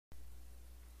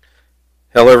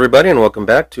Hello, everybody, and welcome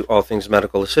back to All Things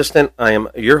Medical Assistant. I am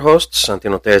your host,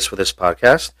 Santino Tejas, for this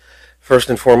podcast. First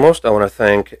and foremost, I want to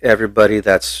thank everybody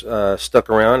that's stuck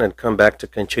around and come back to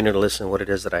continue to listen to what it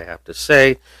is that I have to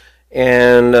say.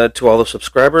 And to all the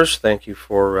subscribers, thank you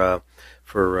for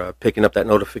picking up that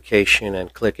notification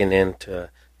and clicking in to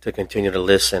continue to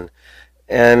listen.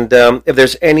 And if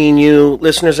there's any new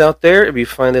listeners out there, if you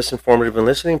find this informative in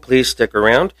listening, please stick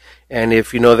around. And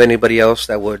if you know of anybody else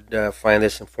that would find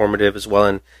this informative as well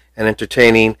and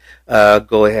entertaining,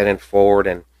 go ahead and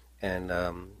forward and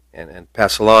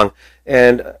pass along.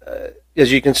 And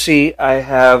as you can see, I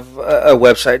have a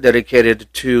website dedicated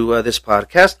to this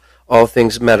podcast,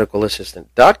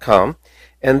 allthingsmedicalassistant.com.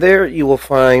 And there you will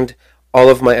find all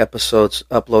of my episodes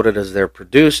uploaded as they're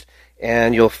produced.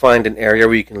 And you'll find an area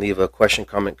where you can leave a question,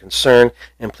 comment, concern,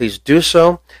 and please do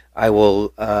so. I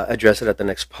will address it at the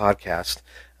next podcast.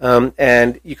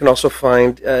 And you can also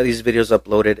find these videos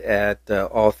uploaded at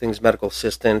All Things Medical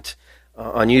Assistant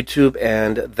on YouTube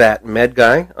and That Med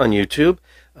Guy on YouTube.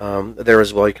 There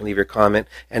as well, you can leave your comment.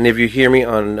 And if you hear me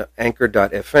on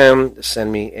Anchor.fm,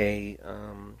 send me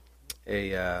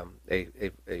a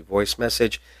voice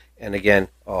message. And again,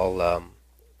 I'll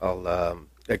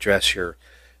address your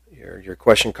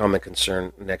question, comment,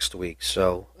 concern next week.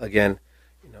 So again,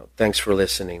 thanks for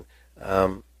listening.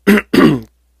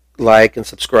 Like and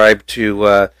subscribe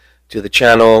to the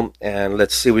channel, and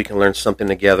let's see if we can learn something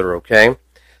together. Okay.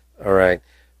 All right.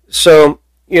 So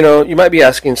you might be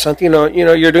asking something.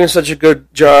 You're doing such a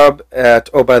good job at.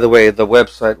 Oh, by the way, the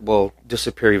website will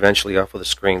disappear eventually off of the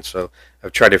screen. So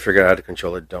I've tried to figure out how to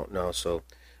control it. Don't know. So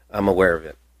I'm aware of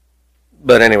it.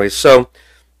 But anyway, so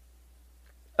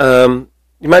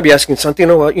you might be asking something.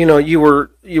 You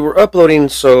were uploading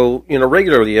so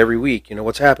regularly every week.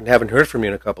 What's happened? Haven't heard from you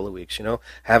in a couple of weeks.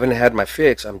 Haven't had my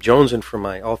fix. I'm jonesing for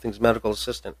my All Things Medical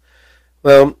Assistant.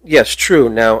 Well, yes, true.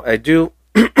 Now I do,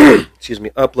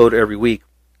 upload every week.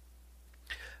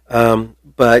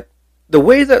 But the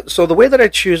way that I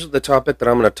choose the topic that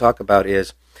I'm going to talk about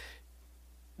is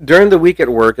during the week at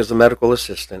work as a medical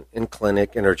assistant in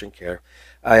clinic and urgent care.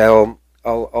 I'll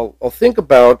think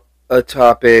about a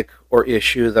topic or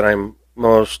issue that I'm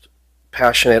most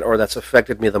passionate or that's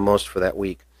affected me the most for that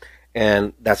week.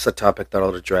 And that's the topic that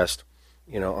I'll address,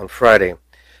 on Friday.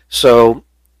 So,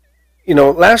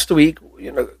 last week,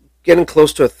 getting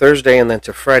close to a Thursday and then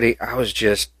to Friday, I was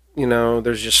just,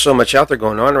 there's just so much out there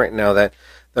going on right now that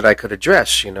I could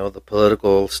address, the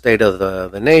political state of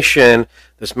the nation,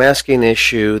 this masking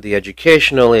issue, the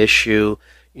educational issue,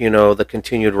 the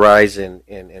continued rise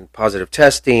in positive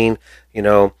testing,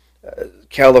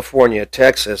 California,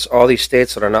 Texas, all these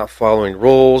states that are not following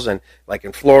rules, and like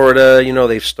in Florida,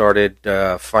 they've started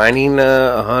fining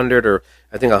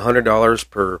 $100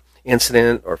 per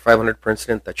incident or $500 per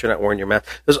incident that you're not wearing your mask.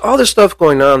 There's all this stuff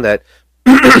going on that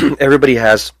everybody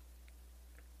has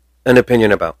an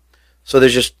opinion about. So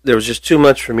there was just too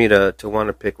much for me to want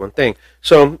to pick one thing.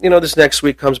 So this next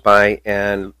week comes by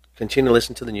and continue to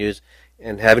listen to the news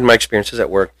and having my experiences at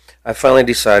work. I finally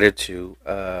decided to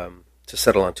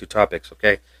settle on two topics,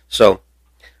 okay? So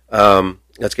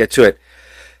let's get to it.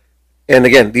 And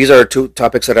again, these are two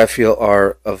topics that I feel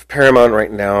are of paramount right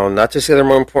now. Not to say they're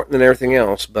more important than everything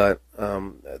else, but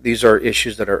these are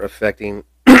issues that are affecting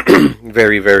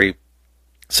very, very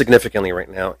significantly right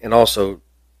now, and also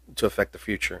to affect the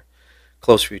future,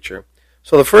 close future.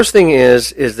 So the first thing is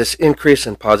this increase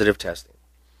in positive testing.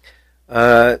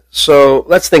 So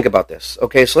let's think about this,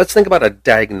 okay? So let's think about a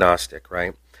diagnostic,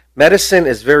 right? Medicine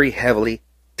is very heavily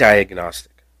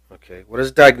diagnostic. Okay, what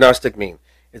does diagnostic mean?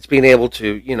 It's being able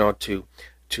to,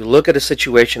 to look at a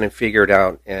situation and figure it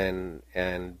out, and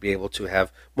be able to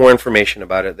have more information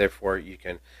about it. Therefore, you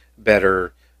can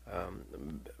better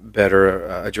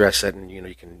address it, and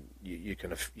you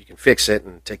can fix it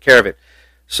and take care of it.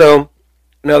 So,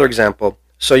 another example.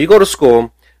 So you go to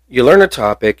school, you learn a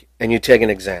topic, and you take an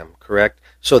exam. Correct?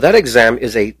 So that exam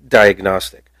is a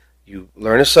diagnostic. You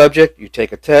learn a subject, you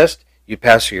take a test, you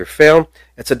pass or you fail.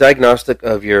 It's a diagnostic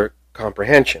of your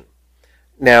comprehension.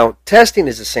 Now, testing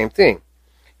is the same thing.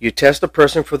 You test a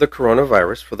person for the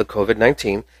coronavirus, for the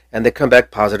COVID-19, and they come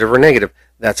back positive or negative.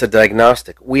 That's a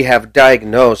diagnostic. We have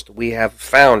diagnosed, we have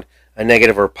found a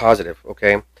negative or positive,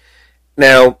 okay?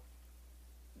 Now,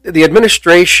 the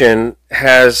administration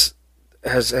has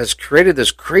created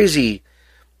this crazy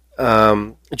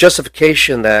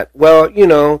justification that,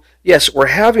 yes, we're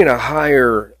having a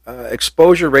higher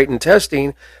exposure rate in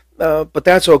testing, but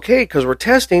that's okay because we're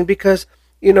testing because,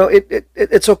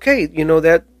 it's okay.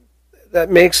 That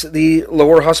makes the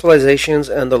lower hospitalizations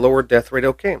and the lower death rate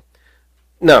okay.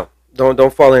 No,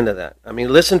 Don't fall into that. I mean,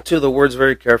 listen to the words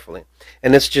very carefully.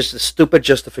 And it's just a stupid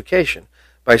justification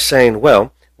by saying,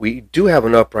 well, we do have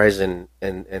an uprise in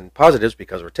positives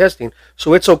because we're testing,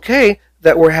 so it's okay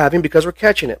that we're having because we're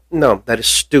catching it. No, that is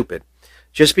stupid.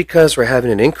 Just because we're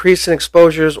having an increase in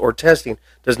exposures or testing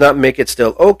does not make it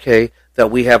still okay that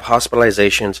we have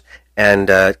hospitalizations and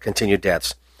continued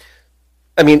deaths.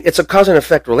 I mean, it's a cause and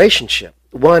effect relationship.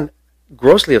 One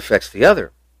grossly affects the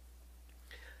other.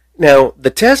 Now,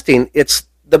 the testing, it's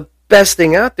the best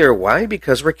thing out there. Why?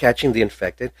 Because we're catching the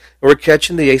infected and we're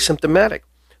catching the asymptomatic.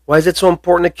 Why is it so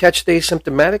important to catch the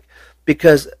asymptomatic?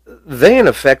 Because they, in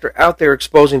effect, are out there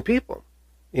exposing people.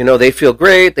 You know, they feel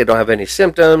great. They don't have any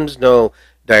symptoms, no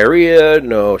diarrhea,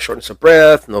 no shortness of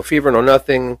breath, no fever, no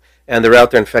nothing. And they're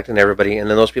out there infecting everybody. And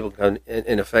then those people, come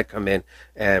in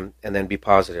and then be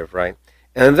positive, right?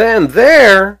 And then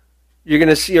there, you're going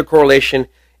to see a correlation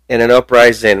and an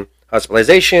uprise in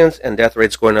hospitalizations and death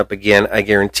rates going up again. I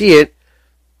guarantee it,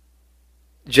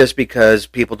 just because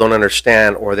people don't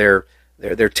understand or they're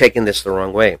taking this the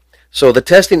wrong way. So the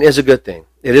testing is a good thing.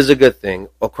 It is a good thing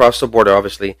across the board,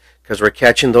 obviously, because we're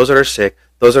catching those that are sick,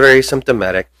 those that are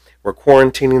asymptomatic. We're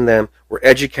quarantining them, we're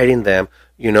educating them,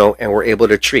 and we're able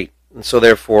to treat. And so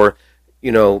therefore,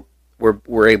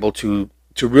 we're able to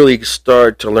really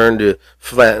start to learn to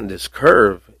flatten this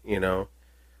curve,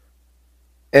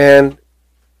 And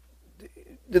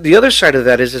the other side of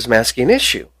that is this masking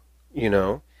issue,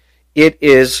 It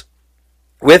is,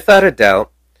 without a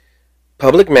doubt,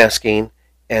 public masking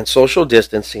and social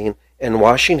distancing and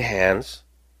washing hands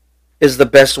is the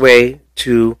best way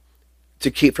to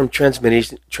keep from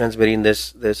transmitting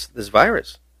this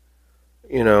virus.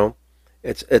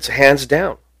 It's hands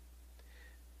down.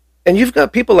 And you've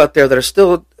got people out there that are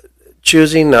still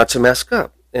choosing not to mask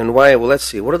up. And why? Well, let's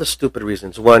see. What are the stupid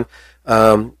reasons? One,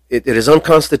 it is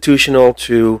unconstitutional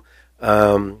to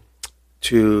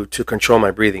control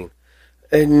my breathing.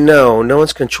 And no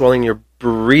one's controlling your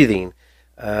breathing.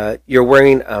 You're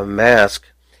wearing a mask.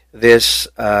 This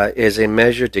is a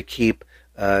measure to keep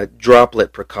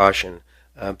droplet precaution,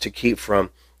 to keep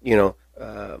from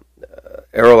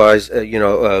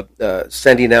aerolize,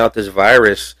 sending out this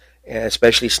virus,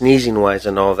 especially sneezing wise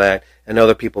and all that, and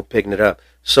other people picking it up.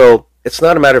 So it's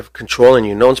not a matter of controlling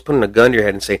you. No one's putting a gun to your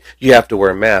head and saying you have to wear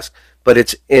a mask, but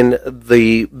it's in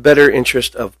the better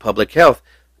interest of public health,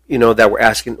 that we're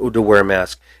asking to wear a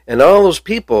mask. And all those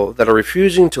people that are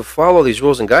refusing to follow these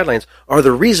rules and guidelines are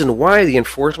the reason why the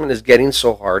enforcement is getting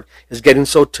so hard, is getting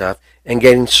so tough, and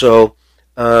getting so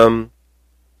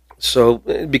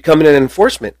becoming an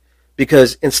enforcement.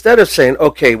 Because instead of saying,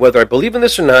 okay, whether I believe in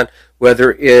this or not,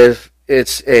 whether if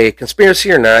it's a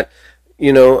conspiracy or not,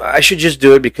 I should just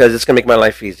do it because it's going to make my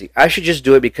life easy. I should just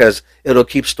do it because it'll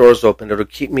keep stores open. It'll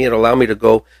allow me to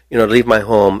go, leave my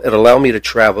home. It'll allow me to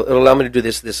travel. It'll allow me to do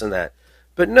this, and that.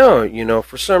 But no,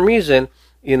 for some reason,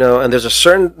 and there's a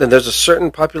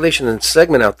certain population and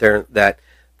segment out there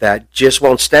that just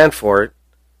won't stand for it.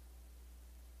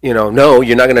 No,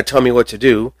 you're not going to tell me what to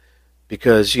do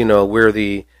because, we're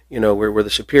the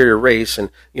superior race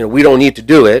and, we don't need to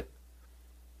do it.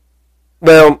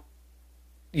 Well,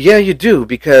 yeah, you do,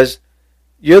 because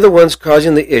you're the ones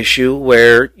causing the issue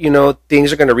where,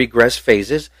 things are going to regress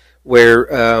phases, where,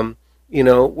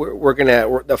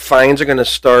 the fines are going to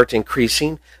start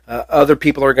increasing. Other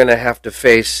people are going to have to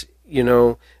face,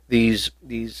 these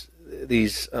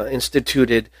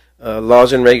instituted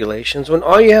laws and regulations, when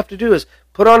all you have to do is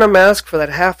put on a mask for that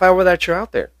half hour that you're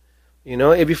out there.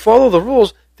 If you follow the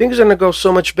rules, things are going to go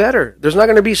so much better. There's not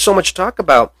going to be so much talk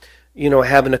about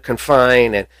having to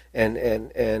confine and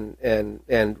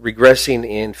regressing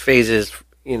in phases,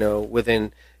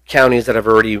 within counties that have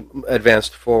already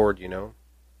advanced forward,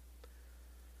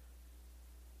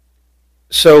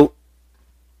 So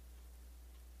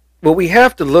what we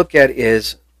have to look at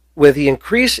is, with the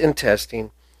increase in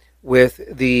testing, with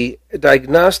the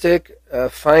diagnostic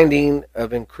finding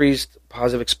of increased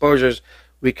positive exposures,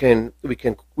 we can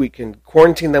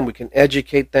quarantine them, we can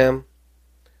educate them,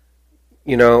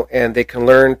 and they can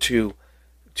learn to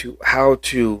how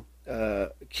to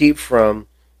keep from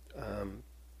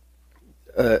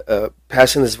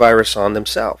passing this virus on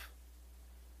themselves.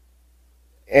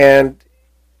 And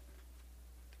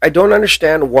I don't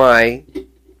understand why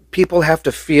people have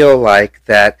to feel like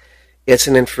that it's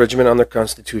an infringement on their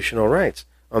constitutional rights,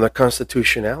 on their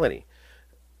constitutionality.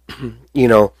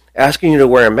 Asking you to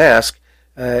wear a mask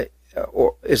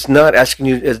or is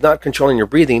not controlling your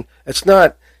breathing. It's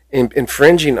not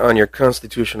infringing on your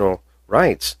constitutional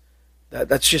rights.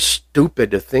 That's just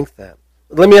stupid to think that.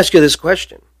 Let me ask you this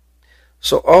question.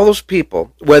 So all those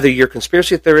people, whether you're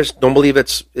conspiracy theorists, don't believe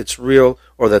it's real,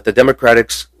 or that the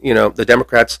Democrats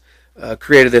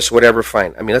created this, whatever,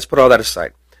 fine. I mean, let's put all that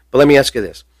aside. But let me ask you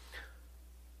this: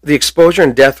 the exposure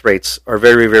and death rates are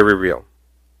very, very real.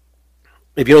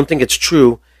 If you don't think it's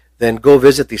true, then go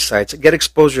visit these sites, get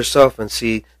exposed yourself, and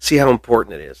see how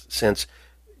important it is. Since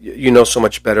you know so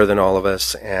much better than all of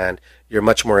us, and you're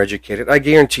much more educated. I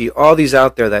guarantee you, all these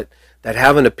out there that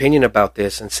have an opinion about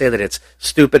this and say that it's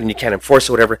stupid and you can't enforce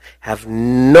it, whatever, have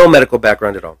no medical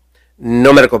background at all.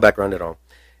 No medical background at all.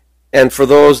 And for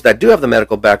those that do have the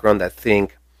medical background that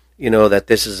think, that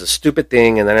this is a stupid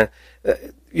thing, and then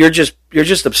you're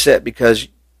just upset because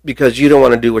you don't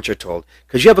want to do what you're told,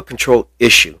 because you have a control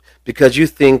issue, because you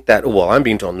think that, well, I'm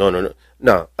being told, no.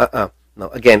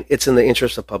 Again, it's in the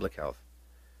interest of public health.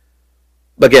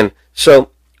 Again,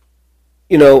 so,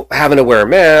 having to wear a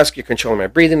mask, you're controlling my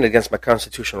breathing against my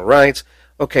constitutional rights.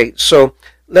 Okay, so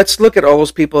let's look at all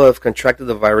those people who have contracted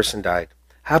the virus and died.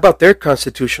 How about their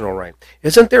constitutional right?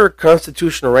 Isn't there a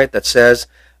constitutional right that says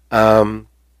no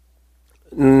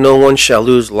one shall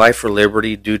lose life or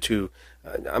liberty due to,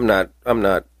 I'm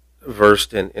not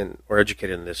versed in or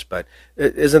educated in this, but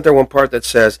isn't there one part that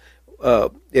says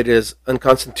it is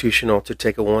unconstitutional to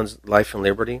take a one's life and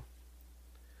liberty?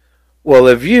 Well,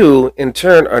 if you, in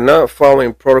turn, are not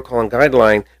following protocol and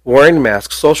guideline, wearing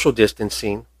masks, social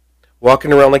distancing,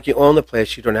 walking around like you own the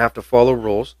place, you don't have to follow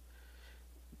rules,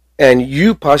 and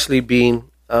you possibly being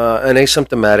an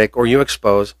asymptomatic or you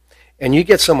expose, and you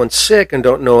get someone sick and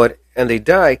don't know it, and they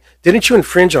die, didn't you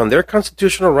infringe on their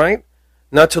constitutional right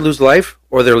not to lose life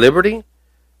or their liberty?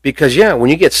 Because, yeah,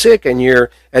 when you get sick and you're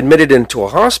admitted into a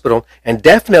hospital, and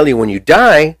definitely when you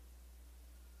die,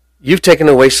 you've taken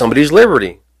away somebody's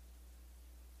liberty.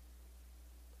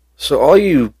 So all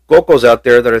you gokos out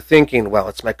there that are thinking, well,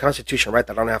 it's my constitutional right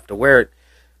that I don't have to wear it.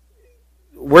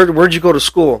 Where'd you go to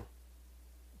school?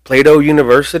 Plato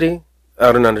University?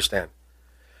 I don't understand.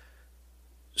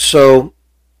 So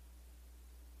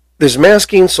there's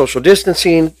masking, social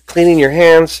distancing, cleaning your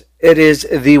hands. It is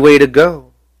the way to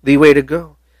go. The way to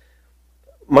go.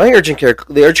 The urgent care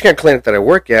clinic that I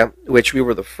work at, which we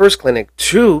were the first clinic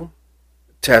to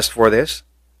test for this,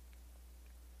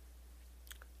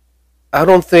 I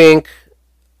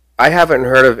haven't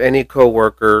heard of any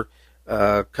coworker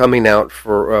coming out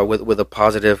for with a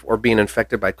positive or being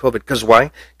infected by COVID. Because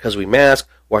why? Because we mask,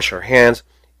 wash our hands,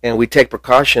 and we take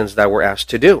precautions that we're asked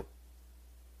to do.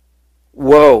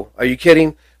 Whoa, are you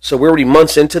kidding? So we're already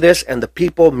months into this, and the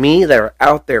people, me, that are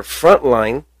out there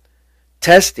frontline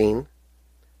testing,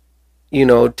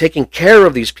 taking care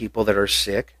of these people that are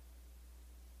sick,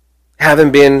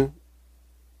 haven't been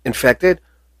infected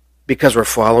because we're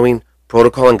following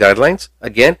protocol and guidelines.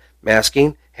 Again,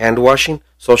 masking, hand washing,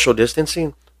 social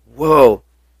distancing. Whoa,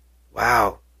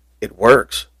 wow, it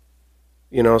works.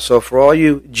 So for all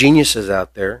you geniuses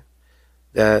out there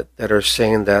that are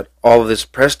saying that all of this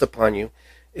pressed upon you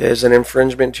is an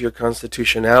infringement to your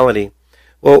constitutionality,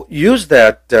 well, use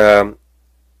that,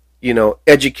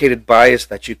 educated bias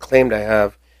that you claim to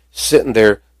have, sitting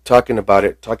there talking about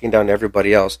it, talking down to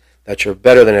everybody else, that you're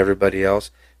better than everybody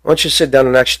else. Why don't you sit down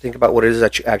and actually think about what it is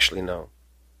that you actually know?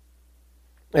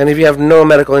 And if you have no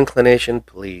medical inclination,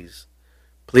 please,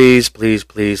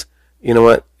 you know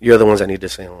what? You're the ones that need to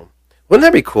stay home. Wouldn't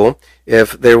that be cool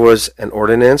if there was an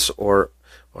ordinance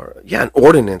an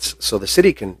ordinance, so the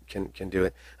city can do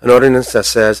it. An ordinance that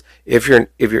says if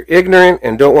you're ignorant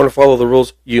and don't want to follow the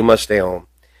rules, you must stay home.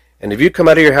 And if you come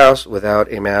out of your house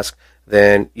without a mask,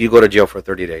 then you go to jail for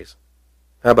 30 days.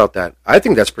 How about that? I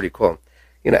think that's pretty cool.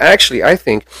 Actually, I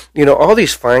think, all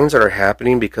these fines that are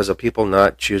happening because of people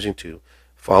not choosing to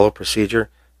follow procedure,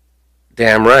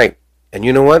 damn right. And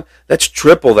you know what? Let's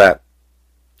triple that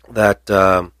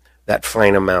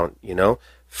fine amount,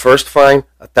 First fine,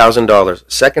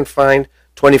 $1,000. Second fine,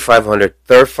 $2,500.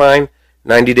 Third fine,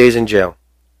 90 days in jail.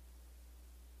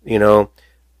 The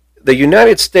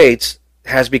United States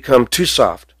has become too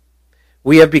soft.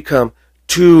 We have become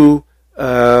too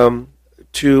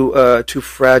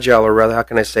fragile, or rather, how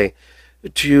can I say,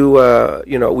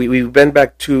 we've been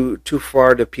back too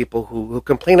far to people who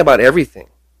complain about everything,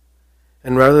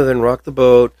 and rather than rock the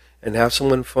boat and have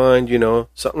someone find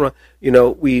something wrong,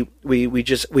 we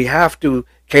have to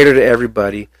cater to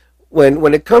everybody.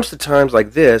 When it comes to times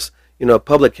like this,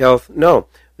 public health, no,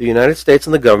 the United States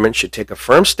and the government should take a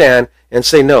firm stand and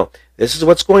say, no, this is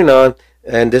what's going on,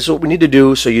 and this is what we need to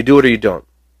do, so you do it or you don't.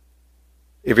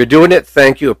 If you're doing it,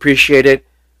 thank you, appreciate it.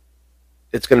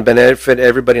 It's going to benefit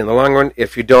everybody in the long run.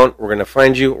 If you don't, we're going to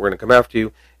find you, we're going to come after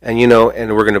you, and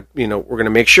and we're going to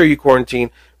make sure you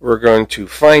quarantine. We're going to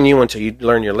fine you until you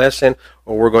learn your lesson,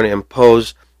 or we're going to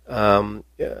impose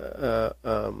we're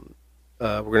going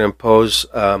to impose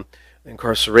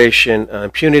incarceration,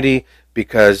 impunity,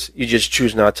 because you just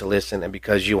choose not to listen and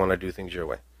because you want to do things your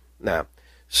way. Now,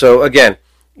 so again,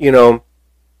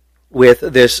 with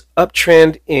this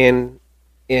uptrend in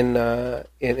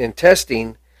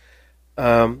testing,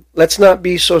 let's not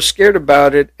be so scared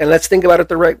about it, and let's think about it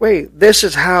the right way. This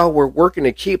is how we're working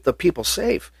to keep the people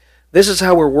safe. This is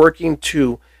how we're working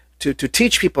to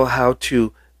teach people how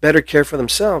to better care for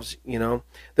themselves.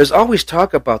 There's always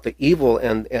talk about the evil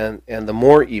and the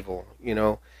more evil,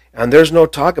 and there's no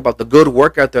talk about the good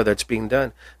work out there that's being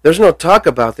done. There's no talk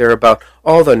about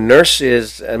all the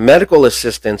nurses and medical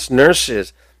assistants,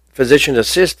 nurses, physician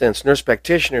assistants, nurse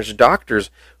practitioners, doctors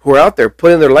who are out there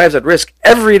putting their lives at risk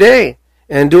every day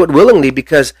and do it willingly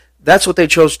because that's what they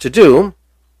chose to do,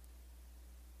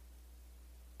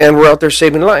 and we're out there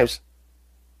saving lives.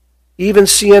 Even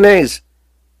CNAs,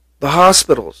 the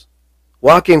hospitals,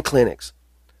 walk-in clinics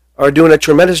are doing a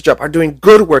tremendous job, are doing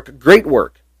good work, great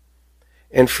work.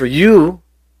 And for you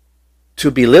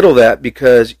to belittle that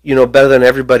because you know better than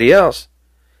everybody else,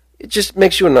 it just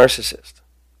makes you a narcissist.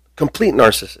 Complete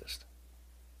narcissist.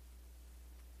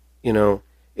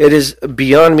 It is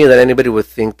beyond me that anybody would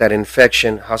think that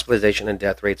infection, hospitalization, and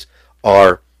death rates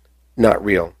are not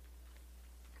real.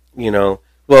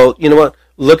 Well, you know what?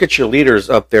 Look at your leaders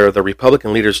up there, the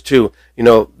Republican leaders too.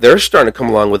 They're starting to come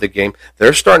along with the game.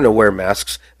 They're starting to wear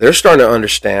masks. They're starting to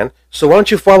understand. So why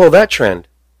don't you follow that trend?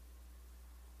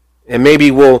 And maybe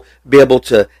we'll be able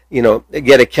to,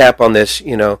 get a cap on this,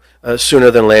 sooner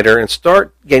than later and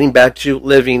start getting back to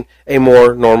living a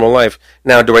more normal life.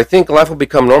 Now, do I think life will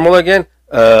become normal again?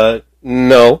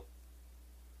 No.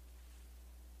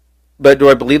 But do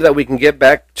I believe that we can get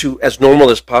back to as normal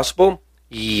as possible?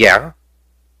 Yeah.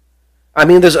 I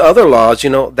mean, there's other laws,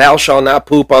 thou shalt not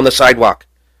poop on the sidewalk,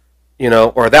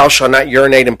 or thou shalt not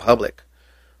urinate in public,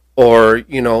 or,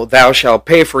 thou shalt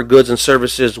pay for goods and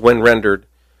services when rendered.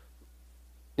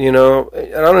 I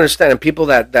don't understand. And people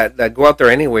that go out there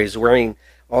anyways wearing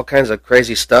all kinds of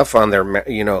crazy stuff on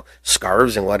their,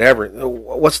 scarves and whatever.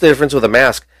 What's the difference with a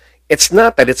mask? It's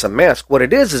not that it's a mask. What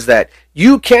it is that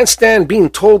you can't stand being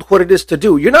told what it is to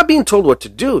do. You're not being told what to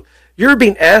do. You're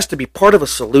being asked to be part of a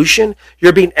solution.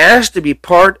 You're being asked to be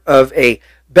part of a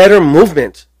better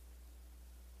movement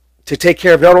to take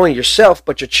care of not only yourself,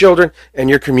 but your children and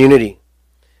your community.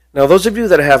 Now, those of you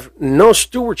that have no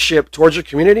stewardship towards your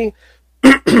community,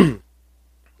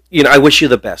 I wish you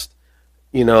the best.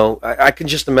 I can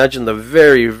just imagine the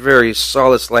very, very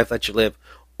solace life that you live,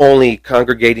 only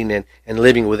congregating and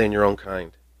living within your own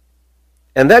kind.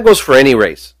 And that goes for any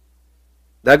race.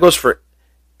 That goes for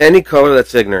any color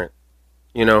that's ignorant.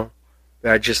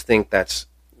 I just think that's,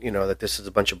 that this is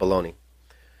a bunch of baloney.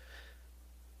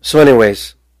 So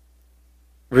anyways,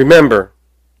 remember,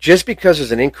 just because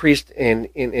there's an increase in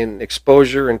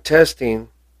exposure and testing,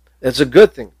 that's a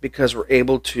good thing because we're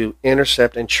able to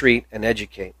intercept and treat and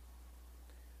educate.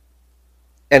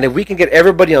 And if we can get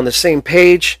everybody on the same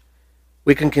page,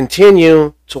 we can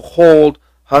continue to hold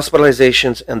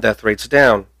hospitalizations and death rates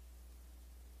down.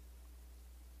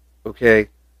 Okay?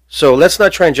 So let's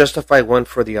not try and justify one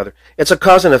for the other. It's a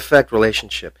cause and effect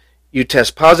relationship. You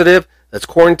test positive, let's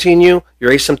quarantine you.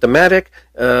 You're asymptomatic,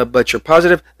 but you're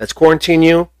positive, let's quarantine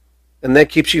you. And that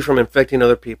keeps you from infecting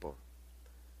other people.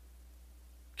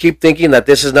 Keep thinking that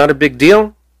this is not a big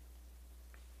deal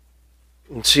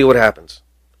and see what happens.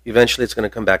 Eventually it's going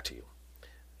to come back to you.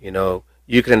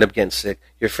 You could end up getting sick.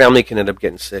 Your family can end up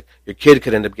getting sick. Your kid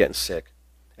could end up getting sick.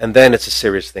 And then it's a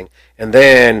serious thing. And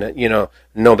then,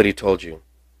 nobody told you.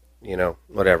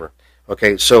 Whatever.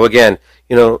 Okay, so again,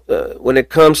 when it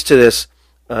comes to this,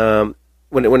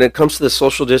 when it comes to the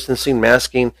social distancing,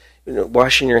 masking,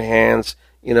 washing your hands,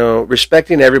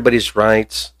 respecting everybody's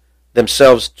rights,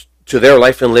 themselves to their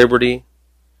life and liberty,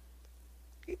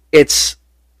 it's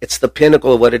the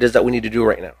pinnacle of what it is that we need to do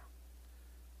right now.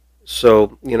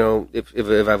 So,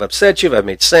 if I've upset you, if I've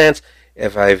made sense,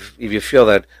 if you feel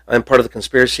that I'm part of the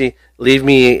conspiracy, leave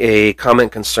me a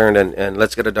comment concerned and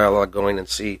let's get a dialogue going and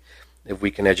see if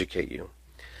we can educate you.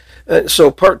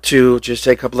 So part two, just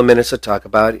take a couple of minutes to talk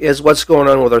about, is what's going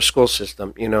on with our school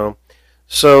system.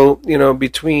 So,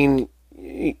 between,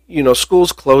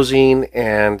 schools closing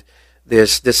and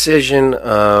this decision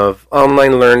of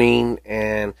online learning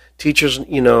and teachers,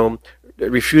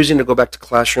 refusing to go back to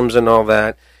classrooms and all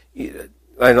that,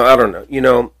 I don't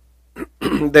know.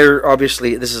 There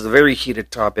obviously, this is a very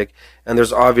heated topic, and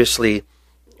there's obviously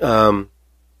so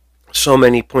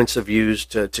many points of views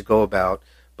to go about.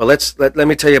 But let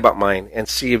me tell you about mine and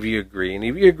see if you agree. And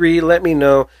if you agree, let me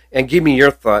know and give me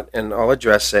your thought, and I'll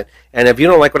address it. And if you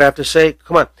don't like what I have to say,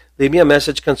 come on, leave me a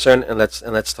message, concern, and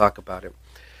let's talk about it.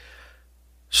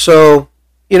 So,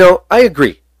 I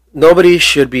agree. Nobody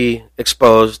should be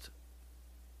exposed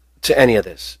to any of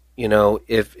this.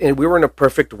 If we were in a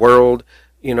perfect world,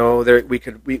 we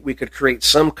could create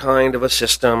some kind of a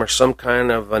system or some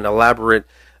kind of an elaborate,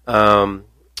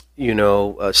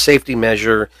 safety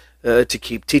measure to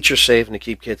keep teachers safe and to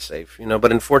keep kids safe.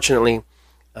 But unfortunately,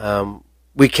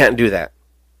 we can't do that,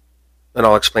 and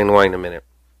I'll explain why in a minute.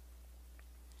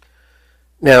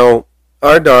 Now,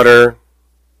 our daughter,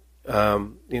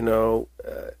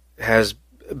 has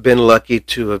been lucky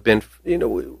to have been,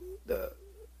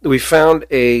 we found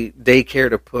a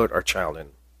daycare to put our child in.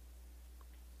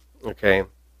 Okay,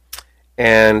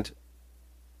 and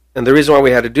the reason why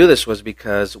we had to do this was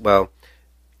because, well,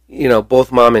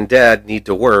 both mom and dad need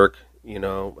to work. We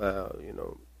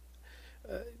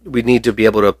need to be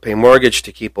able to pay mortgage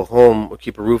to keep a home,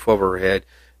 keep a roof over our head.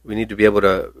 We need to be able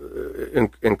to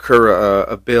incur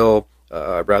a bill,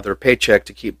 rather a paycheck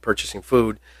to keep purchasing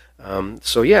food.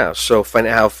 So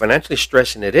how financially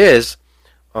stressing it is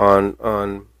on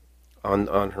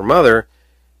her mother,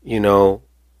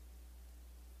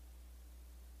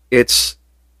 it's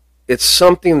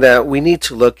something that we need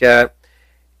to look at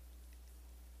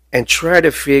and try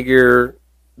to figure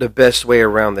the best way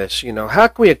around this. How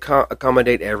can we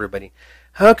accommodate everybody?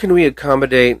 How can we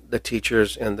accommodate the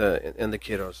teachers and the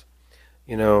kiddos?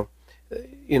 In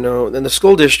the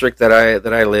school district that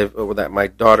I live, or that my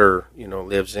daughter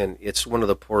lives in, it's one of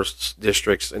the poorest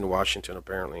districts in Washington.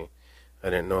 Apparently, I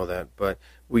didn't know that, but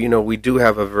we do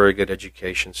have a very good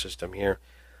education system here,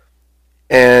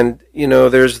 and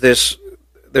there's this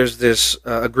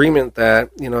agreement that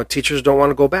teachers don't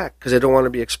want to go back because they don't want to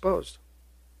be exposed,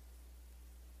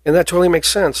 and that totally makes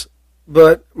sense.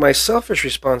 But my selfish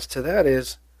response to that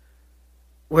is,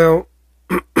 well,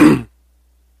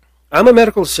 I'm a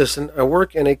medical assistant. I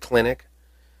work in a clinic,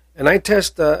 and I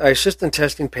assist in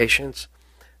testing patients.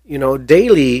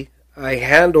 Daily I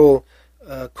handle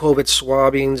COVID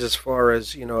swabbings as far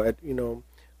as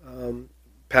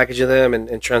packaging them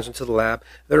and transferring to the lab.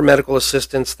 There are medical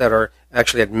assistants that are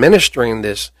actually administering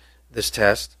this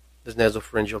test, this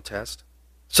nasopharyngeal test.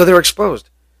 So they're exposed.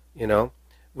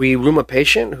 We room a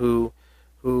patient who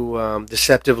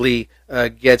deceptively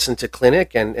gets into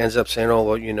clinic and ends up saying, "Oh,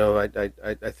 well, I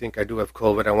think I do have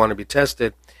COVID. I want to be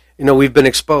tested." We've been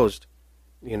exposed.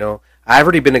 I've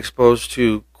already been exposed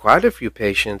to quite a few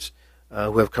patients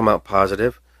who have come out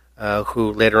positive,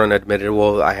 who later on admitted,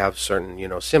 "Well, I have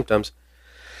certain symptoms."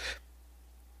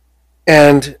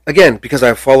 And again, because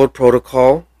I've followed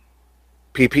protocol,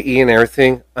 PPE and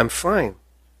everything, I'm fine.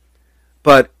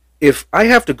 But if I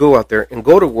have to go out there and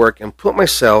go to work and put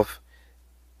myself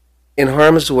in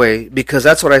harm's way because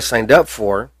that's what I signed up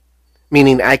for,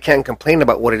 meaning I can't complain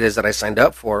about what it is that I signed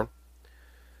up for,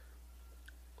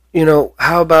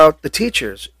 how about the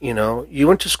teachers? You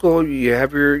went to school, you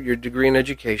have your degree in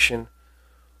education.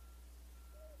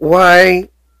 Why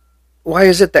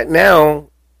is it that now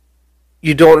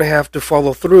you don't have to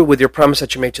follow through with your promise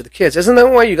that you made to the kids? Isn't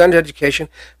that why you got into education?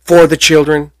 For the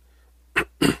children,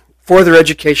 for their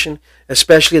education,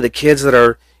 especially the kids that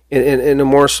are in a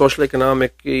more socially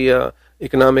economically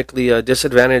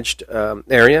disadvantaged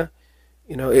area.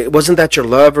 It wasn't that your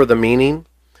love or the meaning.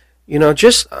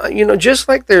 Just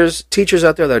like there's teachers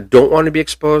out there that don't want to be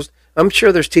exposed, I'm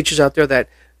sure there's teachers out there that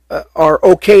are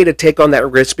okay to take on that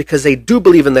risk because they do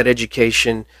believe in that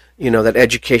education, that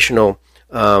educational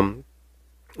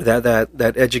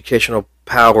that educational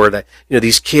power that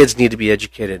these kids need to be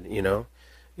educated.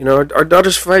 Our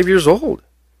daughter's 5 years old.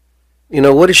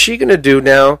 What is she going to do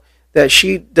now that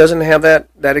she doesn't have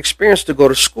that experience to go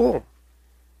to school?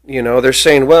 They're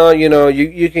saying, well,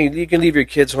 you can leave your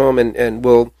kids home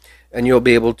and you'll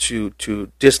be able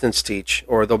to distance teach,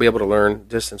 or they'll be able to learn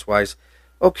distance wise.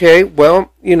 Okay,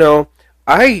 well,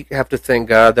 I have to thank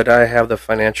God that I have the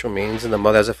financial means, and the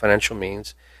mother has the financial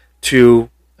means to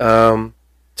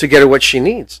get her what she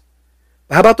needs.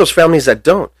 But how about those families that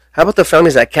don't? How about the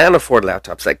families that can't afford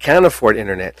laptops, that can't afford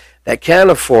internet, that can't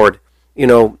afford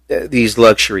these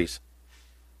luxuries?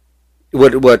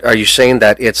 What are you saying,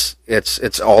 that it's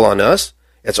all on us?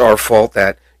 It's our fault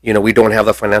that we don't have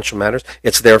the financial matters?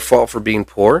 It's their fault for being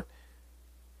poor?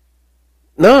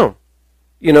 No.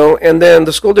 And then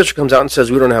the school district comes out and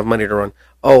says we don't have money to run.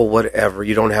 Oh, whatever,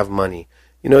 you don't have money.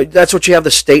 That's what you have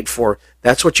the state for.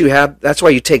 That's what you have. That's why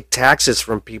you take taxes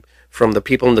from the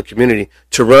people in the community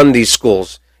to run these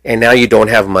schools. And now you don't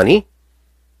have money?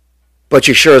 But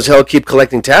you sure as hell keep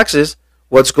collecting taxes.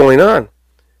 What's going on?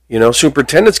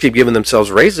 Superintendents keep giving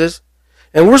themselves raises.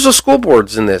 And where's the school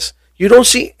boards in this? You don't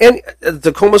see any. The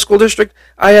Tacoma School District,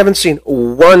 I haven't seen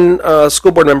one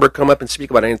school board member come up and speak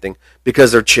about anything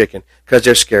because they're chicken, because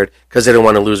they're scared, because they don't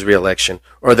want to lose re-election,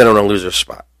 or they don't want to lose their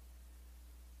spot.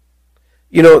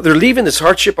 They're leaving this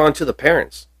hardship onto the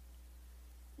parents.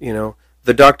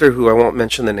 The doctor, who I won't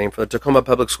mention the name, for the Tacoma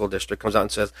Public School District, comes out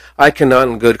and says, I cannot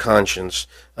in good conscience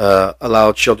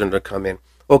allow children to come in.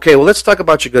 Okay, well, let's talk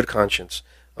about your good conscience.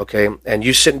 Okay, and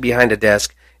you sitting behind a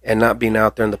desk and not being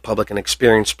out there in the public and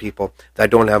experience people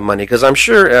that don't have money. Because I'm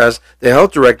sure, as the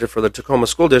health director for the Tacoma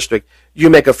School District, you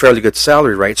make a fairly good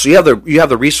salary, right? So you have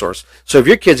the resource. So if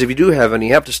your kids, if you do have any,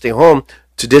 have to stay home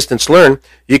to distance learn,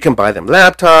 you can buy them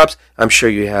laptops. I'm sure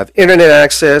you have internet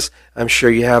access. I'm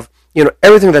sure you have,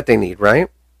 everything that they need, right?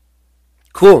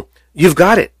 Cool. You've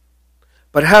got it.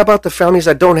 But how about the families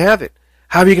that don't have it?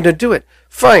 How are you going to do it?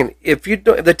 Fine. If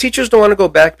the teachers don't want to go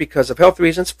back because of health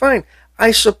reasons, fine.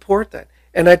 I support that.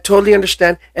 And I totally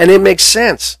understand. And it makes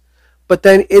sense. But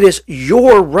then it is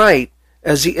your right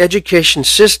as the education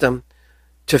system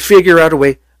to figure out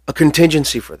a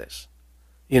contingency for this.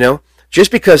 Just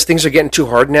because things are getting too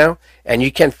hard now and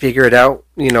you can't figure it out,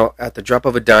 at the drop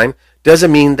of a dime,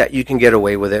 doesn't mean that you can get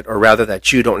away with it, or rather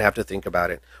that you don't have to think about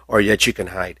it, or that you can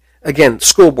hide. Again,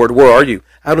 school board, where are you?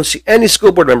 I don't see any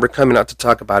school board member coming out to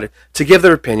talk about it, to give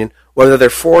their opinion, whether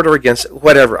they're for it or against it,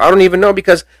 whatever. I don't even know,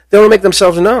 because they don't make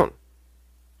themselves known.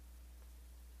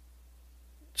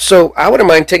 So I wouldn't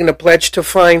mind taking a pledge to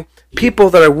find people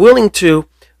that are willing to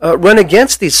run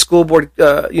against these school board,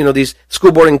 these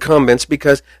school board incumbents,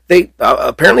 because they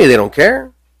apparently they don't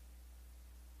care.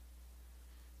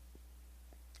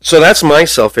 So that's my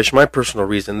personal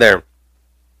reason there.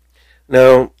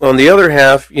 Now, on the other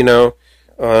half,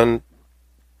 when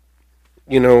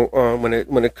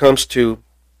it comes to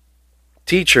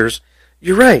teachers,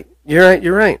 you're right.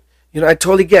 I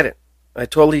totally get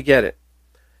it.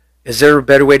 Is there a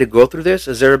better way to go through this?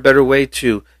 Is there a better way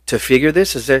to figure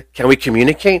this? Can we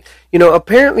communicate?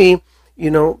 Apparently,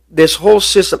 this whole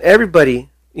system, everybody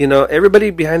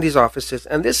behind these offices,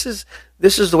 and this is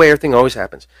the way everything always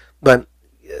happens. But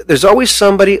there's always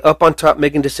somebody up on top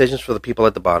making decisions for the people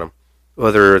at the bottom,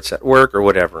 whether it's at work or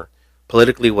whatever,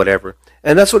 politically, whatever.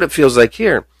 And that's what it feels like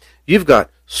here. You've got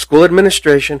school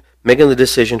administration making the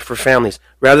decision for families,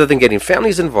 rather than getting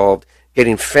families involved,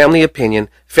 getting family opinion,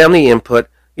 family input.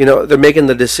 They're making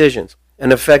the decisions.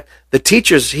 And in fact, the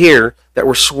teachers here that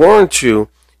were sworn to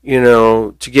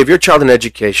give your child an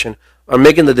education are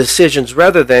making the decisions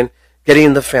rather than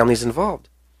getting the families involved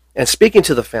and speaking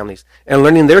to the families and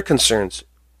learning their concerns.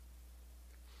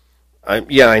 I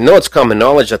know it's common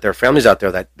knowledge that there are families out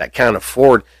there that can't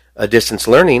afford distance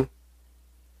learning,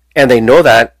 and they know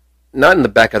that, not in the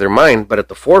back of their mind, but at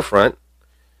the forefront,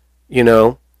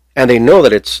 and they know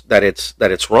that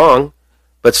it's wrong,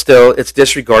 but still it's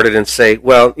disregarded and say,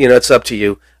 well, it's up to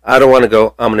you. I don't want to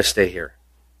go. I'm going to stay here.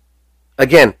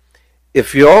 Again,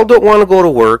 if you all don't want to go to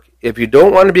work, if you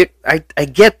don't want to be, I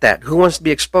get that. Who wants to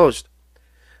be exposed?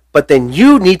 But then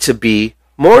you need to be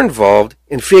more involved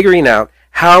in figuring out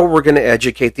how we're going to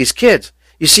educate these kids.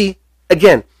 You see,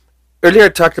 again, earlier I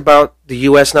talked about the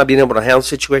U.S. not being able to handle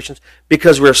situations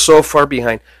because we're so far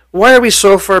behind. Why are we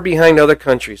so far behind other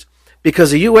countries?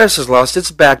 Because the U.S. has lost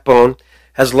its backbone,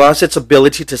 has lost its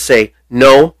ability to say,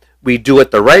 no, we do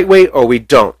it the right way or we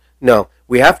don't. No,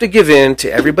 we have to give in to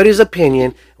everybody's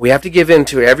opinion. We have to give in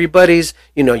to everybody's,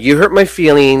 you hurt my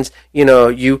feelings,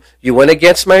 you went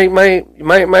against my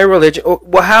religion.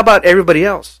 Well, how about everybody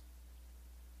else?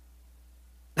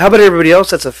 How about everybody else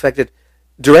that's affected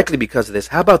directly because of this?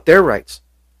 How about their rights?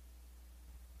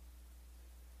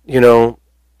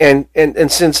 And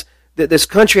since this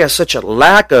country has such a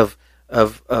lack of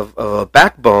a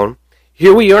backbone,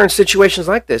 here we are in situations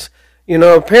like this.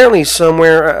 Apparently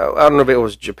somewhere, I don't know if it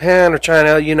was Japan or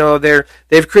China,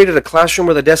 they've created a classroom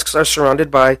where the desks are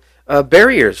surrounded by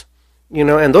barriers,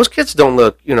 and those kids don't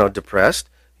look, depressed.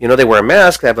 They wear a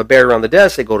mask, they have a barrier on the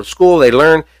desk, they go to school, they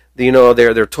learn,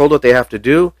 they're told what they have to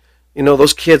do.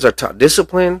 Those kids are taught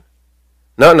discipline.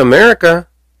 Not in America.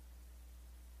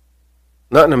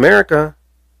 Not in America.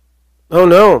 Oh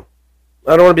no,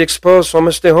 I don't want to be exposed, so I'm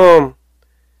going to stay home.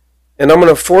 And I'm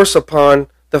going to force upon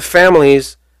the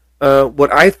families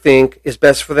what I think is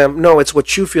best for them. No, it's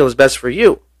what you feel is best for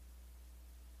you.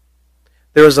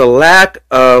 There is a lack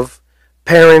of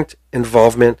parent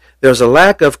involvement. There's a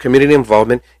lack of community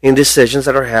involvement in decisions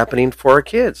that are happening for our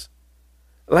kids.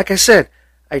 Like I said,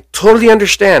 I totally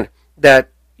understand that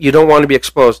you don't want to be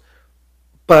exposed.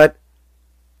 But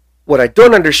what I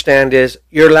don't understand is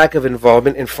your lack of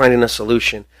involvement in finding a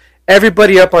solution.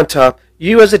 Everybody up on top,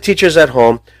 you as the teachers at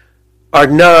home, are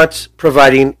not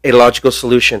providing a logical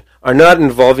solution, are not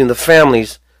involving the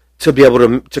families to be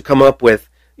able to come up with,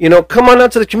 come on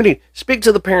out to the community, speak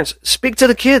to the parents, speak to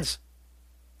the kids.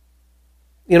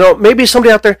 Maybe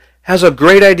somebody out there has a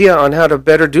great idea on how to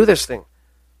better do this thing.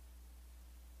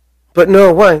 But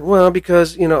no, why? Well,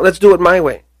 because, let's do it my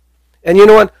way. And you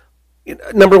know what?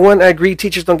 Number one, I agree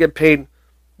teachers don't get paid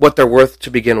what they're worth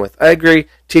to begin with. I agree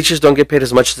teachers don't get paid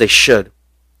as much as they should.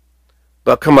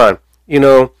 But come on,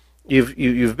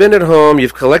 you've been at home,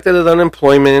 you've collected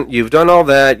unemployment, you've done all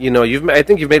that, I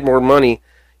think you've made more money,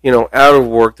 out of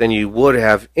work than you would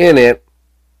have in it.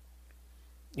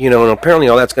 And apparently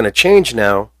all that's going to change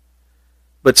now.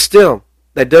 But still,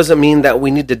 that doesn't mean that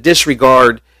we need to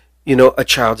disregard, a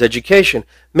child's education.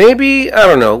 Maybe, I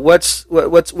don't know, what's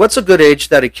a good age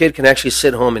that a kid can actually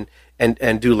sit home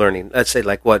and do learning? Let's say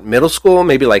like what, middle school,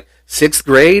 maybe like 6th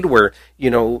grade, where,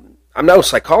 I'm not a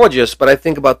psychologist, but I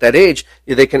think about that age,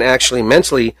 they can actually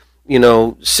mentally,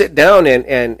 sit down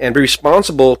and be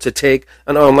responsible to take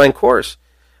an online course.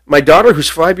 My daughter, who's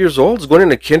 5 years old, is going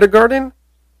into kindergarten?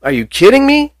 Are you kidding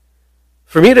me?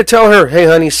 For me to tell her, hey,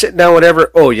 honey, sit down,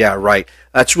 whatever, oh, yeah, right.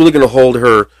 That's really going to hold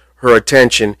her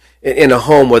attention in a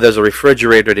home where there's a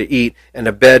refrigerator to eat and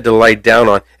a bed to lie down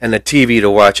on and a TV to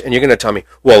watch. And you're going to tell me,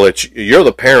 well, you're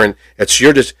the parent. It's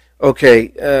your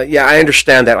okay, yeah, I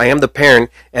understand that. I am the parent,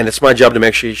 and it's my job to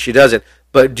make sure she does it.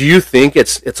 But do you think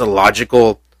it's a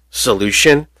logical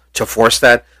solution to force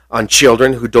that on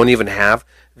children who don't even have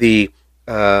the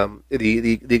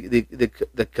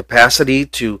capacity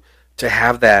to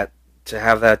have that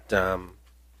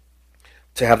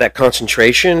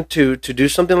concentration to do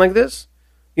something like this?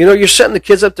 You're setting the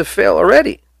kids up to fail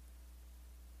already.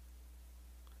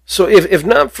 So if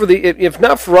not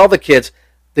for all the kids,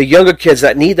 the younger kids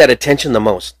that need that attention the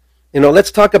most,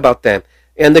 let's talk about them.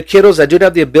 And the kiddos that do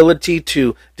have the ability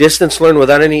to distance learn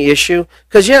without any issue.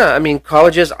 Because, yeah, I mean,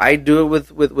 colleges, I do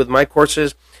it with my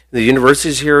courses. The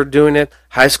universities here are doing it.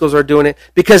 High schools are doing it.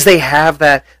 Because they have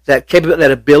that capability,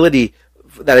 that ability,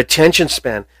 that attention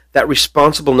span, that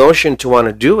responsible notion to want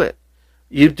to do it.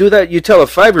 You do that, you tell a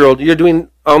 5-year-old you're doing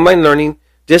online learning,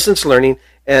 distance learning,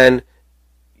 and,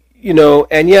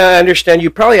 and yeah, I understand you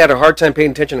probably had a hard time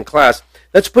paying attention in class.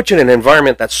 Let's put you in an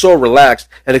environment that's so relaxed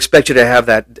and expect you to have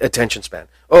that attention span.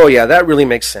 Oh, yeah, that really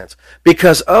makes sense.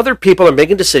 Because other people are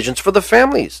making decisions for the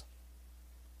families.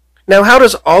 Now, how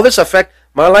does all this affect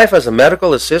my life as a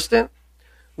medical assistant?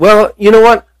 Well, you know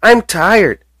what? I'm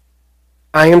tired.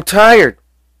 I am tired.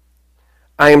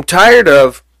 I am tired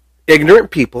of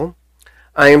ignorant people.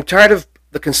 I am tired of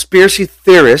the conspiracy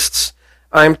theorists.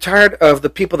 I am tired of the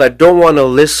people that don't want to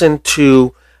listen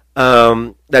to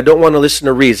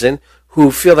reason, who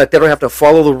feel that they don't have to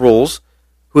follow the rules,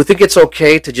 who think it's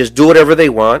okay to just do whatever they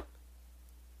want.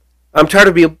 I'm tired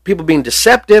of people being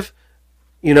deceptive,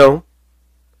 to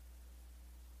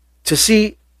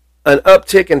see an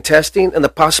uptick in testing and the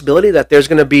possibility that there's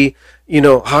going to be,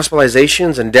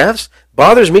 hospitalizations and deaths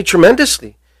bothers me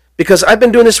tremendously, because I've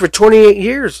been doing this for 28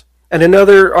 years and in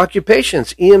other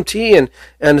occupations, EMT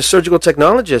and a surgical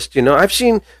technologist. I've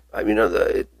seen,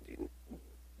 a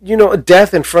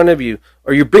death in front of you,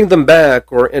 or you bring them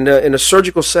back, or in a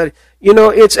surgical setting.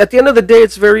 It's at the end of the day,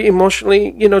 it's very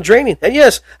emotionally, draining. And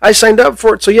yes, I signed up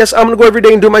for it, so yes, I'm going to go every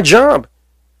day and do my job.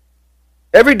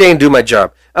 Every day and do my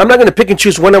job. I'm not going to pick and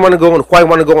choose when I want to go and why I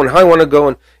want to go and how I want to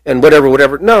go and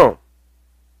whatever. No.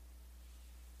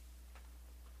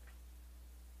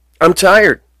 I'm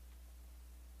tired.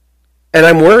 And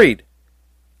I'm worried.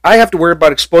 I have to worry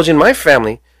about exposing my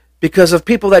family because of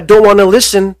people that don't want to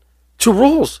listen to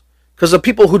rules, because of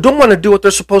people who don't want to do what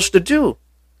they're supposed to do.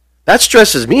 That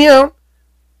stresses me out,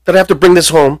 that I have to bring this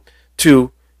home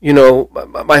to,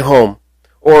 my home,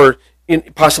 or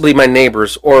possibly my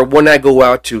neighbors, or when I go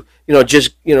out to,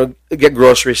 get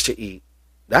groceries to eat.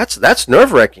 That's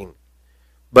nerve-wracking.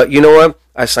 But you know what?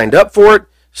 I signed up for it,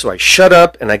 so I shut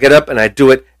up and I get up and I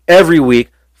do it every week,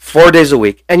 4 days a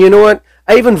week. And you know what?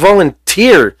 I even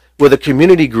volunteer with a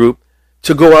community group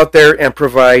to go out there and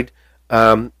provide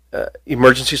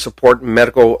emergency support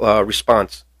medical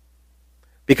response.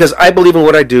 Because I believe in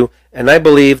what I do, and I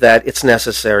believe that it's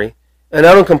necessary, and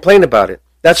I don't complain about it.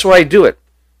 That's why I do it.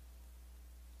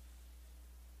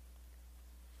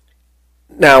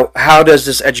 Now, how does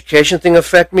this education thing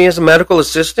affect me as a medical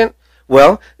assistant?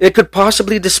 Well, it could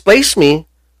possibly displace me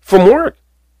from work.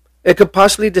 It could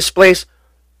possibly displace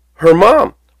her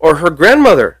mom or her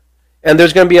grandmother, and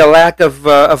there's going to be a lack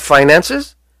of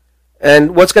finances.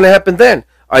 And what's going to happen then?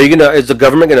 Is the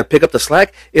government going to pick up the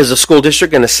slack? Is the school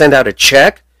district going to send out a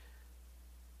check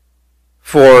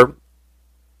for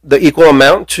the equal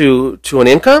amount to an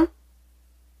income?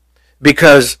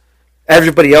 Because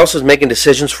Everybody else is making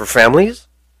decisions for families.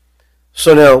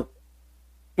 So now,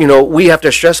 we have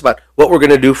to stress about what we're going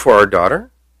to do for our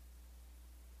daughter.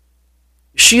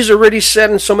 She's already said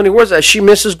in so many words that she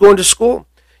misses going to school.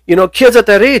 Kids at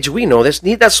that age, we know this,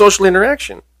 need that social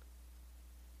interaction.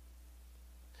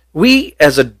 We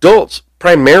as adults,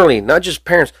 primarily, not just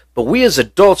parents, but we as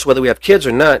adults, whether we have kids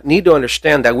or not, need to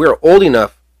understand that we're old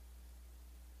enough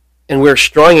and we're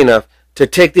strong enough to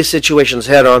take these situations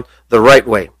head on the right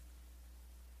way.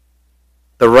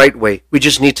 The right way. We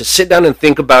just need to sit down and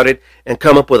think about it and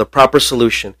come up with a proper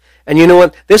solution. And you know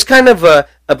what? This kind of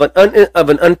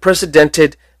an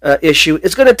unprecedented issue,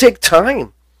 it's going to take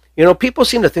time. People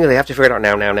seem to think they have to figure it out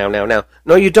now.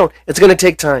 No, you don't. It's going to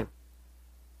take time.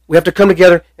 We have to come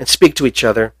together and speak to each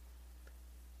other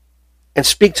and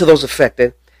speak to those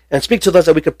affected and speak to those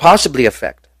that we could possibly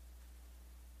affect.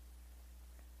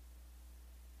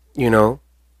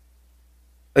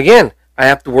 Again, I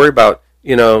have to worry about,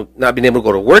 not being able to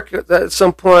go to work at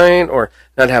some point or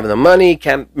not having the money,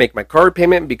 can't make my car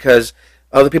payment because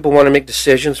other people want to make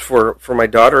decisions for my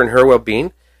daughter and her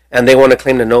well-being, and they want to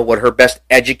claim to know what her best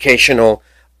educational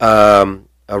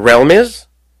realm is.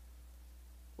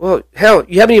 Well, hell,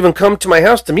 you haven't even come to my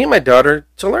house to meet my daughter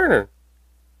to learn her.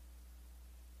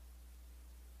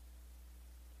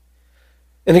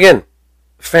 And again,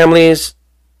 families,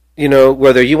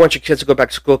 whether you want your kids to go back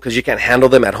to school because you can't handle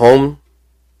them at home,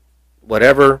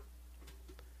 whatever.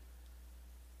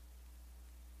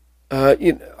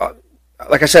 Like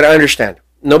I said, I understand.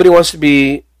 Nobody wants to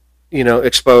be,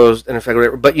 exposed and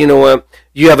affected. But you know what?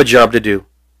 You have a job to do.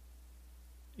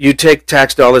 You take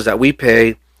tax dollars that we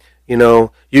pay.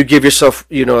 You give yourself,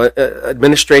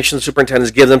 administration,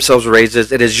 superintendents give themselves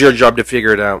raises. It is your job to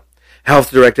figure it out.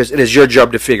 Health directors, it is your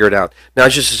job to figure it out.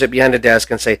 Not just to sit behind a desk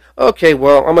and say, okay,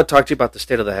 well, I'm going to talk to you about the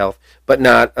state of the health, but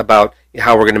not about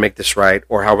how we're going to make this right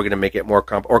or how we're going to make it more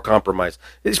compromise.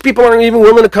 These people aren't even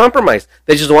willing to compromise.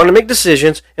 They just want to make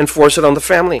decisions and force it on the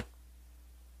family.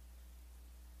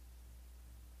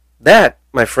 That,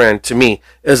 my friend, to me,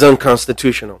 is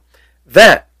unconstitutional.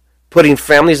 That, putting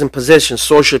families in positions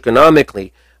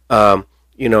socioeconomically,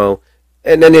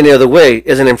 and then any other way,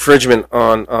 is an infringement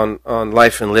on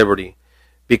life and liberty,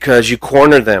 because you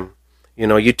corner them.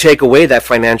 You take away that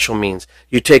financial means.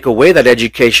 You take away that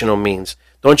educational means.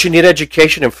 Don't you need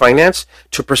education and finance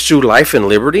to pursue life and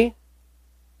liberty?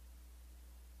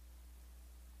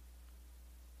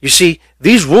 You see,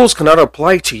 these rules cannot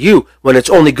apply to you when it's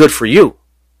only good for you.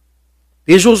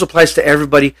 These rules apply to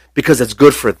everybody because it's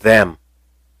good for them.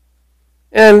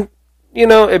 And,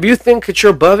 if you think that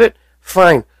you're above it,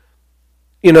 fine.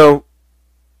 I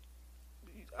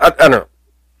don't know.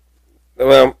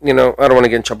 Well, I don't want to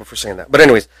get in trouble for saying that. But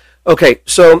anyways, okay.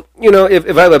 So,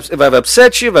 if I've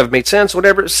upset you, if I've made sense,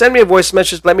 whatever, send me a voice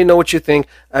message. Let me know what you think.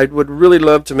 I would really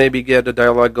love to maybe get a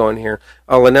dialogue going here.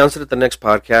 I'll announce it at the next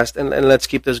podcast, and let's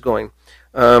keep this going.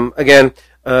 Again,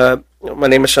 my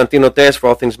name is Santino Tez for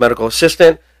All Things Medical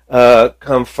Assistant.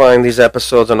 Come find these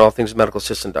episodes on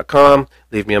allthingsmedicalassistant.com.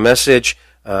 Leave me a message.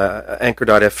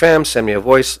 Anchor.fm, send me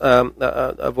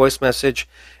a voice message,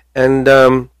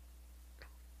 and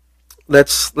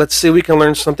let's see if we can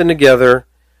learn something together.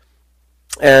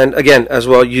 And again, as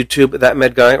well, YouTube, That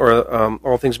Med Guy, or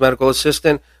All Things Medical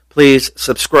Assistant. Please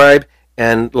subscribe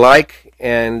and like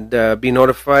and be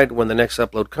notified when the next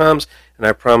upload comes, and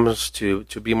I promise to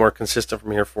be more consistent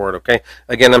from here forward, okay?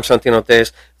 Again, I'm Santino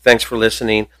Tez. Thanks for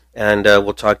listening, and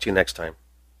we'll talk to you next time.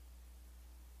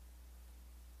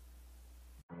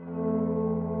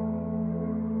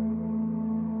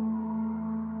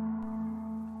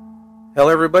 Hello,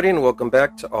 everybody, and welcome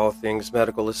back to All Things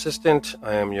Medical Assistant.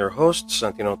 I am your host,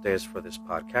 Santino Tez, for this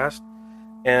podcast.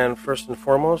 And first and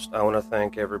foremost, I want to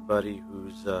thank everybody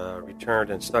who's returned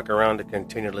and stuck around to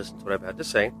continue to listen to what I've had to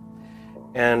say.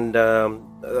 And I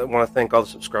want to thank all the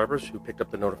subscribers who picked up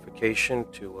the notification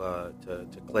to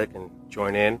click and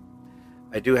join in.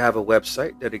 I do have a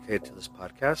website dedicated to this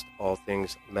podcast,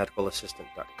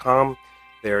 allthingsmedicalassistant.com.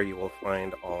 There you will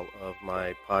find all of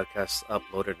my podcasts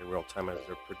uploaded in real time as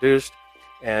they're produced.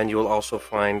 And you will also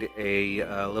find a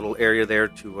little area there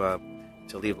to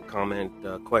leave a comment,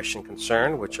 question,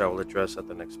 concern, which I will address at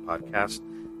the next podcast.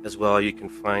 As well, you can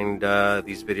find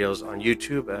these videos on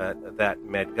YouTube at That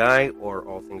Med Guy or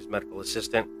All Things Medical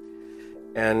Assistant.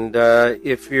 And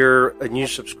if you're a new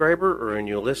subscriber or a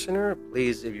new listener,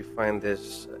 please, if you find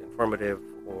this informative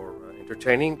or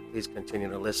entertaining, please continue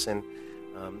to listen.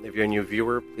 If you're a new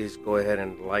viewer, please go ahead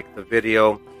and like the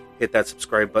video, hit that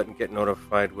subscribe button, get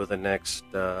notified with the next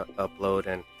upload,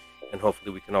 and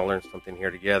hopefully we can all learn something here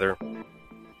together.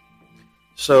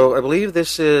 So I believe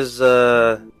this is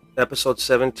episode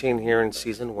 17 here in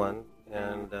season 1,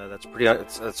 and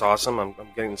that's awesome. I'm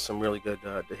getting some really good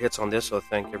hits on this, so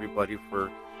thank everybody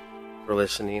for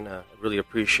listening. I really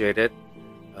appreciate it.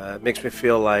 It makes me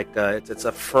feel like it's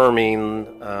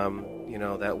affirming,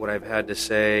 that what I've had to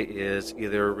say is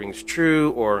either rings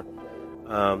true or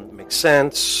makes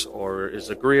sense or is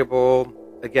agreeable.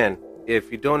 Again,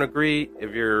 if you don't agree,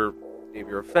 if you're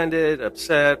offended,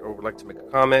 upset, or would like to make a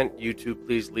comment, you too,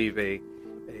 please leave a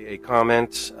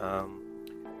comment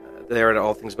there at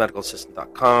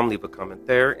allthingsmedicalassistant.com. Leave a comment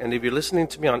there. And if you're listening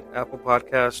to me on Apple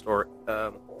Podcast or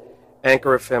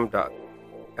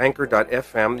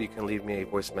Anchor.fm, you can leave me a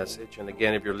voice message. And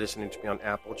again, if you're listening to me on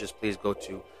Apple, just please go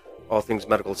to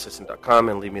allthingsmedicalassistant.com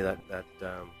and leave me that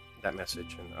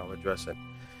message, and I'll address it.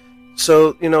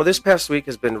 So, this past week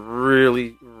has been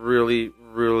really, really,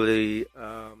 really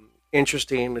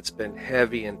interesting. It's been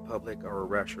heavy in public, or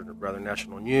rather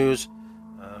national news,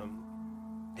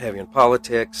 heavy in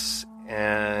politics,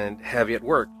 and heavy at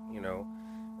work.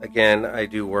 Again, I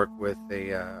do work with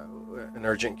an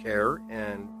urgent care,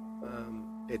 and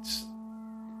it's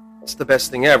the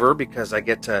best thing ever because I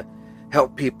get to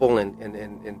help people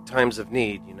in times of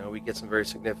need. We get some very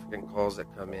significant calls that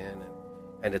come in,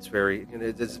 and it's very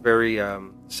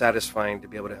satisfying to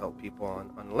be able to help people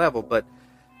on a level. But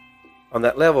on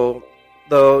that level,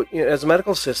 though, as a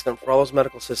medical assistant, for all those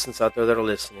medical assistants out there that are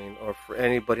listening, or for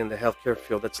anybody in the healthcare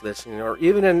field that's listening, or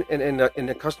even in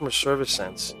the customer service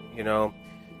sense,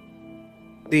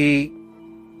 the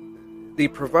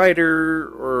provider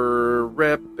or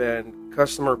rep and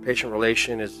customer patient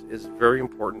relation is very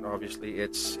important. Obviously,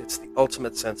 it's the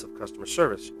ultimate sense of customer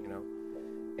service.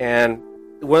 And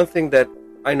one thing that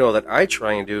I know that I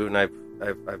try and do, and I've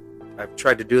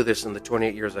tried to do this in the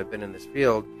 28 years I've been in this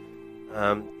field,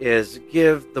 is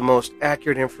give the most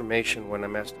accurate information when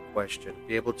I'm asked a question.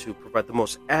 Be able to provide the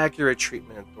most accurate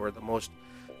treatment, or the most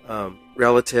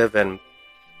relative and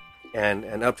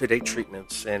up-to-date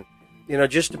treatments, and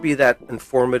just to be that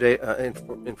informed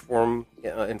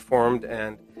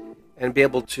and be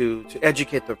able to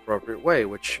educate the appropriate way,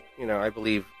 which I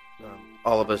believe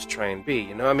all of us try and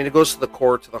be. It goes to the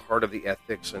core, to the heart of the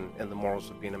ethics and the morals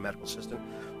of being a medical assistant,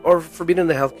 or for being in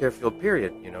the healthcare field.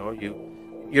 Period.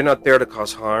 You're not there to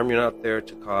cause harm. You're not there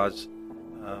to cause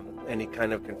any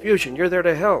kind of confusion. You're there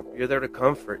to help. You're there to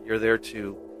comfort. You're there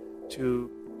to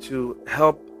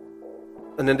help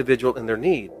an individual in their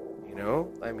need.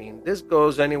 This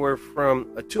goes anywhere from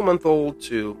a 2-month-old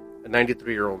to a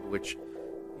 93-year-old, which,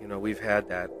 we've had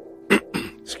that.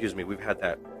 Excuse me, we've had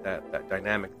that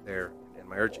dynamic there in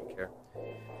my urgent care.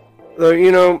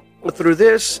 So, through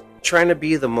this, trying to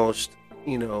be the most,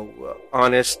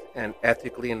 honest and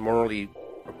ethically and morally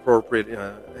appropriate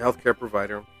healthcare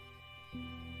provider,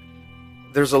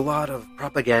 there's a lot of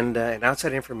propaganda and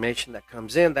outside information that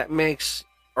comes in that makes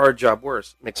our job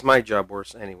worse, makes my job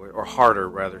worse anyway, or harder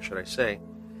rather, should I say,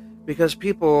 because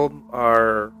people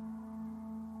are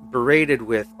berated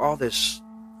with all this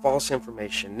false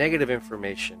information, negative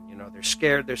information. They're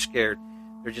scared. They're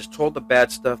just told the bad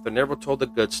stuff. They're never told the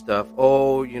good stuff.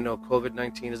 Oh,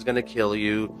 COVID-19 is going to kill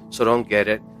you, so don't get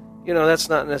it. That's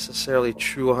not necessarily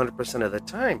true 100% of the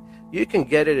time. You can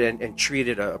get it and treat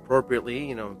it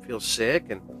appropriately, and feel sick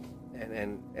and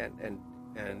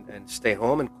stay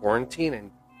home and quarantine and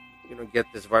get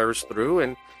this virus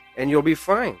through, and you'll be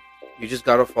fine. You just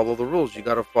got to follow the rules. You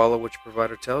got to follow what your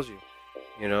provider tells you.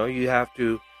 You have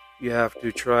to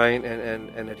try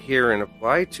and adhere and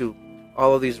apply to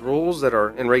all of these rules that are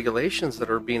and regulations that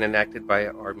are being enacted by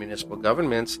our municipal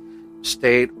governments,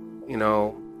 state,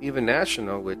 even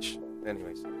national. Which,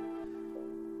 anyways,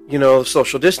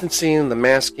 social distancing, the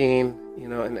masking,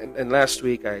 and last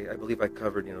week I believe I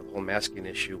covered the whole masking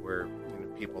issue where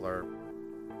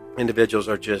individuals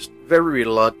are just very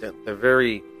reluctant. They're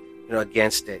very,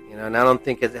 against it. And I don't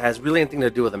think it has really anything to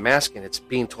do with the masking. It's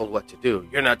being told what to do.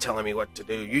 You're not telling me what to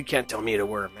do. You can't tell me to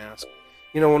wear a mask.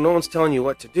 When no one's telling you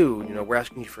what to do, we're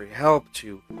asking you for your help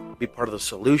to be part of the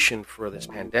solution for this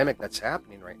pandemic that's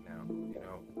happening right now.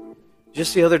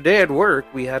 Just the other day at work,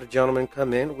 we had a gentleman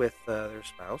come in with their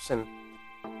spouse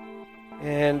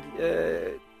and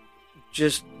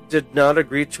just did not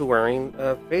agree to wearing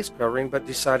a face covering, but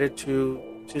decided to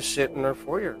sit in our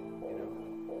foyer.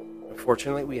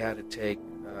 Unfortunately, we had to take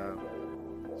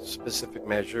specific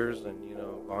measures, and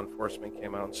law enforcement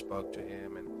came out and spoke to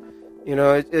him, and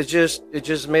it just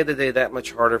made the day that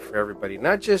much harder for everybody.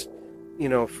 Not just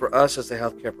for us as the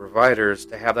healthcare providers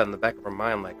to have that in the back of our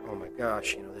mind, like, oh my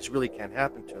gosh, this really can't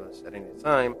happen to us at any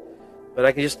time. But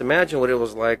I can just imagine what it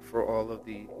was like for all of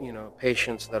the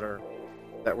patients that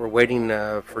were waiting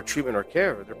for treatment or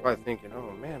care. They're probably thinking,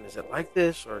 oh man, is it like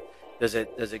this, or does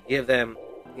it give them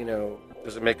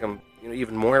does it make them,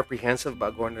 even more apprehensive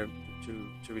about going to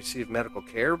receive medical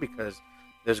care because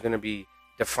there's going to be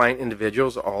defiant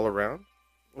individuals all around?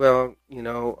 Well,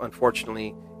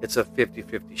 unfortunately, it's a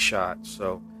 50-50 shot.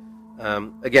 So,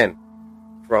 again,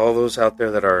 for all those out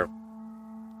there that are,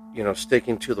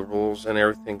 sticking to the rules and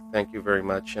everything, thank you very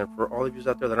much. And for all of you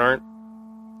out there that aren't,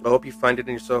 I hope you find it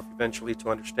in yourself eventually to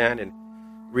understand and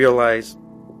realize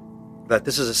that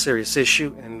this is a serious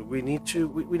issue, and we need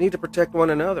to protect one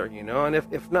another, and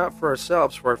if not for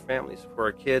ourselves, for our families, for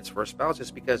our kids, for our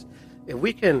spouses, because if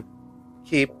we can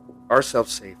keep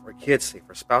ourselves safe, our kids safe,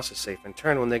 our spouses safe, in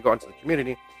turn, when they go into the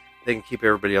community, they can keep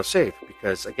everybody else safe.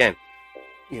 Because again,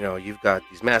 you've got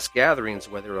these mass gatherings,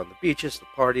 whether on the beaches, the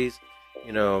parties,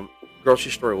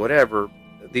 grocery store, whatever.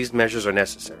 These measures are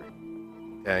necessary.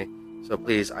 Okay, so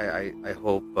please, I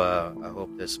hope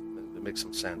this makes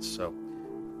some sense. So,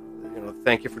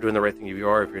 thank you for doing the right thing. If you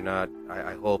are, if you're not,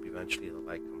 I hope eventually the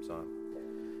light comes on.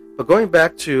 But going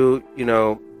back to,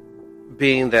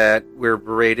 being that we're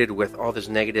berated with all this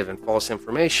negative and false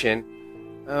information,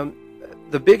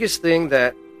 the biggest thing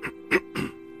that,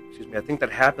 excuse me, I think that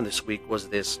happened this week was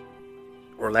this,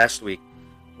 or last week,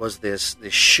 was this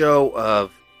show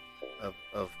of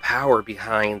power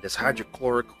behind this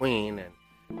hydrochloroquine and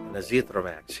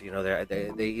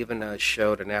azithromycin. They even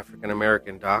showed an African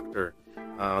American doctor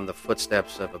on the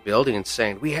footsteps of a building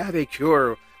saying, "We have a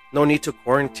cure, no need to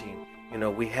quarantine.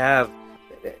 We have."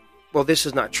 Well, this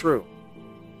is not true.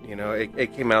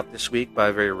 It came out this week by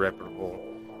a very reputable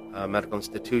medical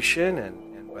institution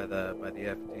and by the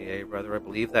FDA, rather, I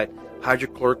believe, that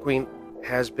hydrochloroquine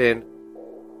has been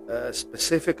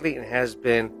specifically and has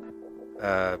been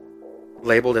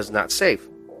labeled as not safe.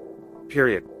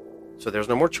 Period. So there's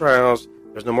no more trials,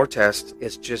 there's no more tests.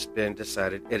 It's just been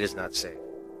decided it is not safe.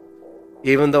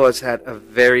 Even though it's had a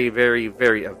very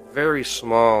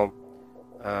small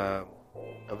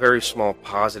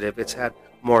positive, it's had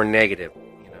more negative.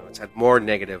 It's had more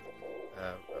negative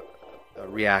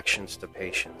reactions to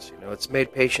patients. It's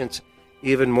made patients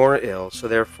even more ill. So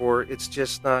therefore, it's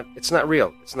just not. It's not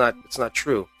real. It's not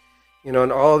true.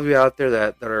 And all of you out there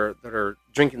that are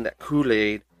drinking that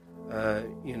Kool-Aid,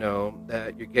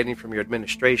 that you're getting from your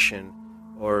administration,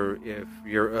 or if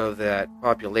you're of that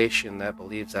population that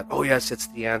believes that, oh yes, it's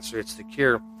the answer, it's the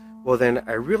cure, well then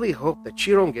I really hope that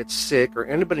you don't get sick or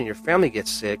anybody in your family gets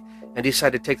sick and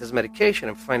decide to take this medication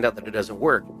and find out that it doesn't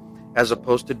work, as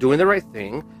opposed to doing the right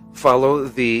thing, follow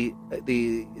the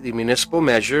municipal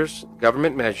measures,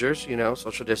 government measures,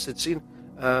 social distancing,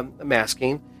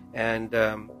 masking, and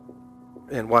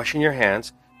washing your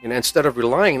hands, instead of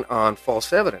relying on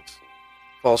false evidence,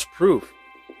 false proof.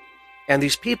 And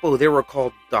these people, they were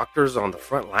called doctors on the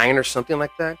front line or something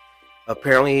like that.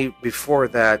 Apparently, before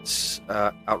that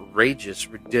outrageous,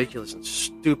 ridiculous, and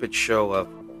stupid show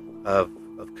of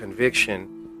conviction,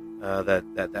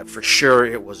 that for sure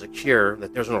it was a cure,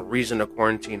 that there's no reason to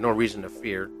quarantine, no reason to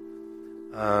fear.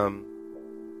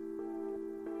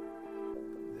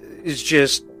 It's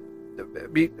just,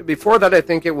 before that, I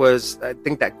think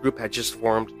that group had just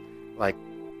formed like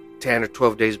 10 or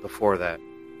 12 days before that.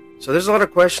 So there's a lot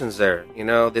of questions there.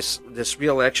 This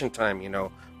re-election time,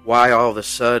 why all of a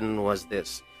sudden was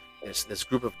this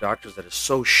group of doctors that is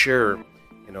so sure,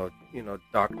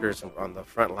 doctors on the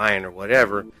front line or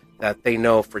whatever, that they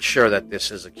know for sure that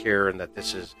this is a cure and that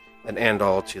this is an end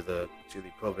all to the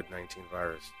COVID-19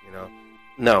 virus.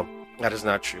 No, that is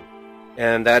not true.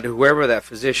 And that whoever that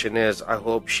physician is, I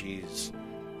hope she's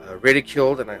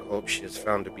ridiculed, and I hope she is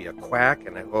found to be a quack,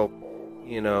 and I hope,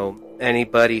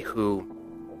 anybody who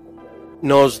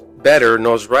knows better,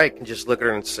 knows right, can just look at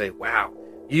her and say, wow,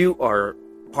 you are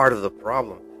part of the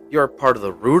problem. You are part of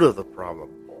the root of the problem.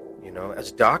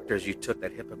 As doctors, you took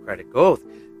that Hippocratic oath.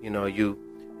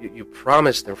 You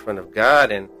promised in front of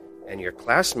God and your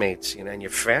classmates, and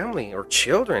your family or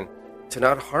children to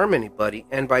not harm anybody.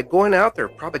 And by going out there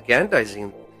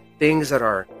propagandizing things that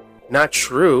are not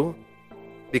true,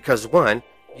 because one,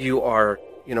 you are,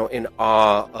 in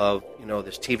awe of,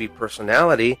 this TV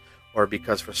personality, or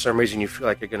because for some reason you feel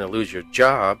like you're going to lose your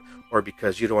job, or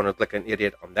because you don't want to look like an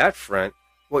idiot on that front,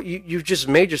 well, you've just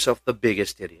made yourself the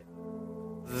biggest idiot.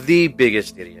 The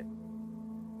biggest idiot.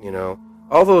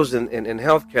 All those in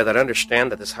healthcare that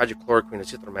understand that this hydrochloroquine and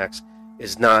azithromycin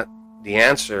is not the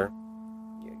answer,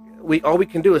 all we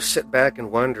can do is sit back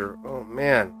and wonder, oh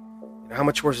man, how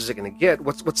much worse is it going to get?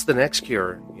 What's the next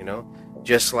cure?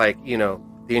 Just like,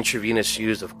 the intravenous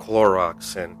use of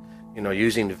Clorox and,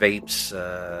 using vapes,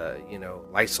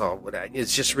 Lysol, whatever.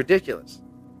 It's just ridiculous.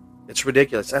 It's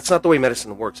ridiculous. That's not the way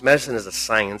medicine works. Medicine is a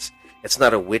science. It's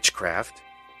not a witchcraft.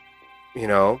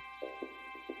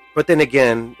 But then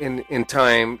again, in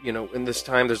time, in this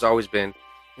time, there's always been,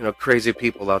 crazy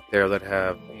people out there that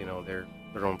have,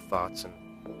 their own thoughts, and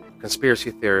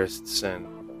conspiracy theorists, and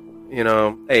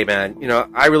hey man,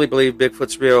 I really believe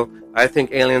Bigfoot's real. I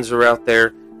think aliens are out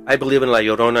there. I believe in La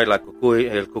Llorona, La Cucuy,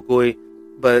 El Cucuy,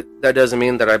 but that doesn't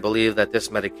mean that I believe that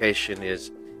this medication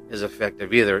is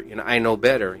effective either. I know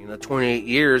better. 28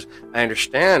 years, I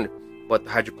understand what the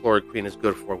hydrochloroquine is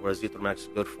good for, what Zithromax is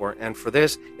good for, and for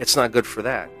this, it's not good for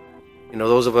that.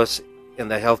 Those of us in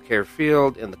the healthcare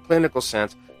field, in the clinical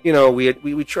sense,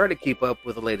 we try to keep up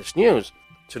with the latest news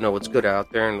to know what's good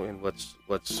out there and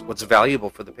what's valuable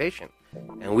for the patient.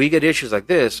 And we get issues like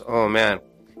this, oh man,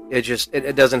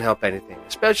 it doesn't help anything,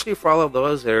 especially for all of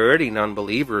those that are already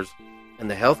non-believers in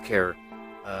the healthcare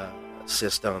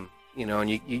system, and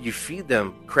you feed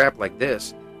them crap like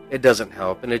this, it doesn't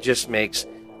help, and it just makes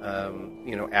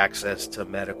access to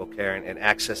medical care and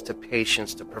access to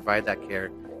patients to provide that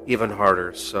care even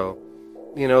harder. So,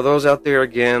 those out there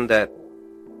again that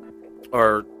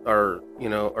are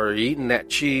eating that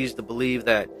cheese to believe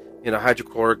that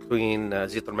hydrochloroquine,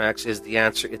 Zithromax is the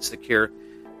answer, it's the cure.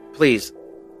 Please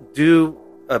do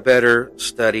a better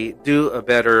study, do a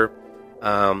better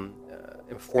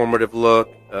informative look,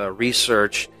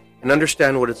 research, and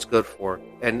understand what it's good for,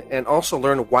 and also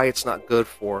learn why it's not good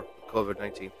for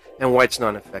COVID-19 and why it's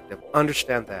not effective.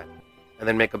 Understand that, and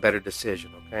then make a better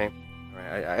decision. Okay, all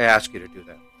right. I ask you to do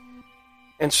that.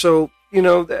 And so,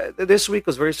 this week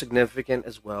was very significant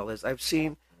as well, as I've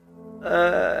seen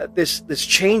this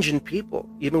change in people,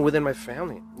 even within my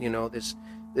family.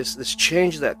 This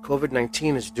change that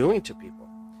COVID-19 is doing to people.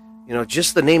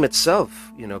 Just the name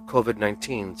itself.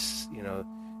 COVID-19.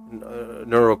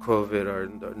 Neuro-COVID or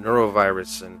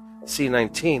neurovirus and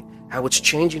C19. How it's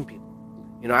changing people.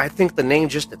 I think the name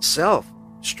just itself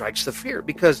strikes the fear,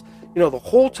 because the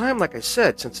whole time, like I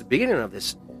said, since the beginning of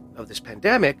this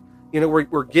pandemic,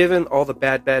 we're given all the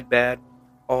bad,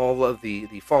 all of the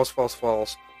false,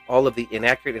 all of the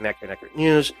inaccurate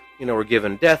news. We're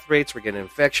given death rates, we're getting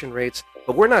infection rates,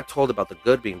 but we're not told about the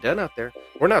good being done out there.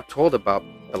 We're not told about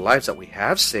the lives that we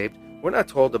have saved. We're not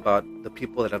told about the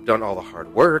people that have done all the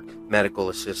hard work: medical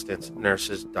assistants,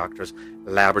 nurses, doctors,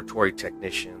 laboratory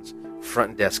technicians,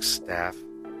 front desk staff.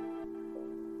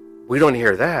 We don't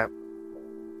hear that.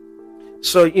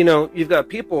 So, you've got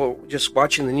people just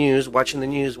watching the news, and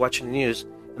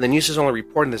the news is only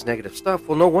reporting this negative stuff.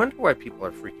 Well, no wonder why people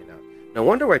are freaking out. No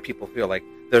wonder why people feel like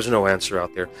there's no answer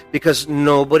out there, because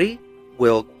nobody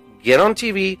will get on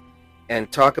TV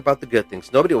and talk about the good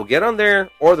things. Nobody will get on there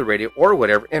or the radio or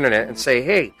whatever, internet, and say,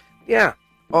 hey, yeah,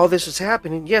 all this is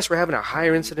happening. Yes, we're having a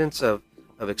higher incidence of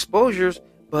exposures,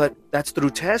 but that's through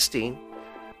testing.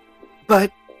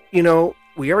 But,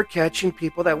 we are catching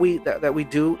people that we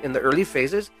do in the early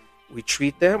phases. We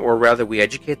treat them, or rather we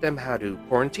educate them how to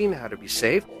quarantine, how to be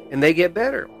safe, and they get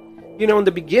better. In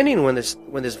the beginning, when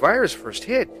this virus first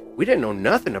hit, we didn't know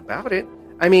nothing about it.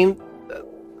 I mean,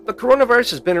 the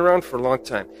coronavirus has been around for a long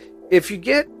time. If you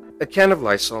get a can of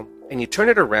Lysol and you turn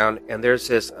it around and there's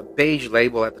this beige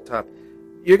label at the top,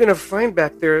 you're going to find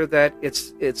back there that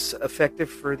it's effective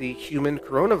for the human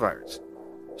coronavirus.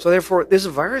 So therefore, this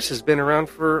virus has been around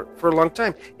for a long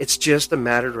time. It's just a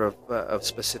matter of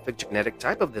specific genetic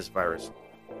type of this virus.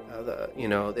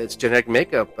 Its genetic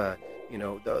makeup,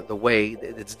 the way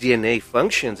its DNA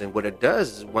functions and what it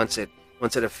does is once it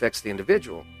affects the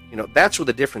individual. That's where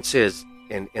the difference is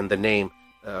in the name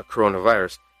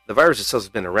coronavirus. The virus itself has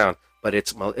been around, but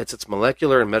it's its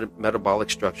molecular and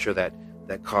metabolic structure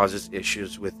that causes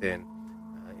issues within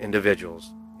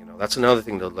individuals. That's another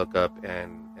thing to look up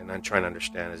and I'm trying to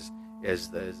understand is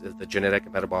the genetic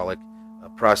and metabolic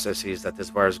processes that this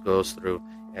virus goes through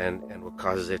and what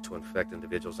causes it to infect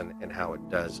individuals and how it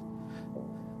does.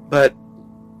 But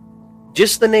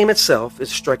just the name itself is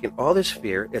striking all this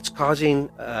fear. It's causing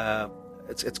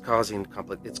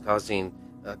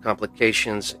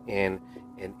complications in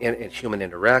human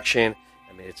interaction.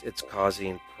 I mean, it's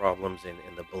causing problems in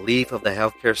the belief of the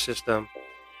healthcare system.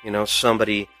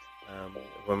 Somebody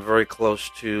who I'm very close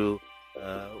to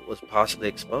was possibly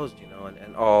exposed.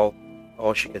 And all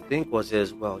she could think was,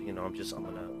 I'm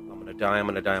gonna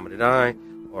die,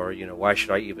 or why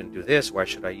should I even do this? Why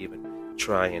should I even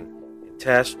try and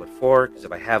test? What for? Because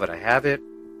if I have it, I have it.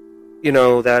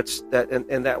 That's that,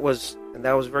 and that was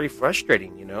very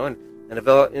frustrating. And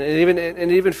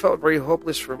it even felt very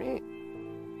hopeless for me.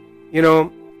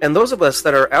 And those of us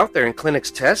that are out there in clinics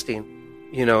testing,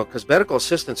 because medical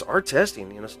assistants are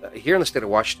testing, here in the state of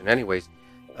Washington anyways,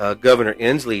 Governor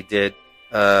Inslee did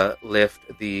lift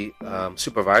the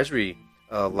supervisory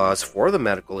laws for the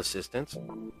medical assistants.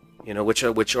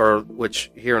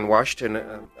 which here in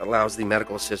Washington allows the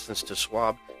medical assistants to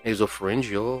swab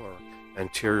nasopharyngeal or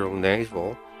anterior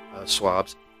nasal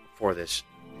swabs for this.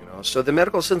 So the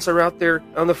medical assistants are out there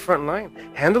on the front line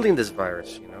handling this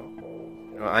virus.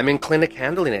 I'm in clinic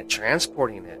handling it,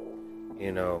 transporting it.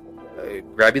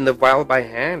 Grabbing the vial by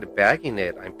hand, bagging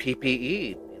it. I'm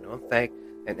PPE.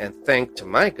 Thank to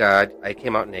my God, I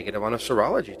came out negative on a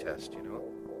serology test.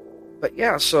 But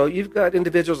yeah, so you've got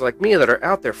individuals like me that are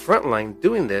out there frontline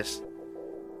doing this,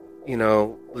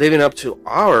 living up to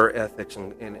our ethics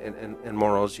and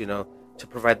morals, to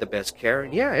provide the best care.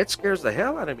 And yeah, it scares the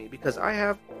hell out of me because I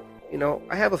have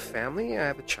a family, I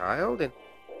have a child, and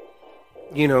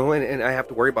I have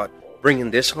to worry about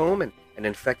bringing this home and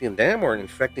infecting them or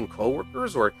infecting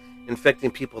coworkers or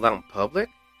infecting people out in public.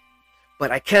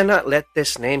 But I cannot let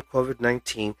this name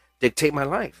COVID-19 dictate my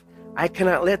life. I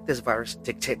cannot let this virus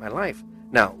dictate my life.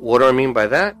 Now, what do I mean by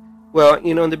that? Well,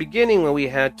 in the beginning when we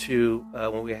had the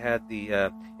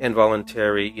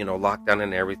involuntary, lockdown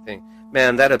and everything,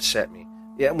 man, that upset me.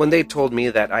 Yeah, when they told me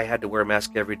that I had to wear a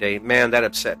mask every day, man, that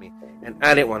upset me. And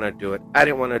I didn't want to do it.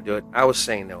 I was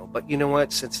saying no. But you know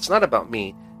what? Since it's not about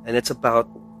me and it's about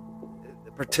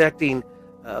protecting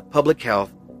public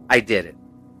health, I did it.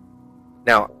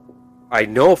 Now, I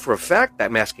know for a fact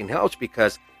that masking helps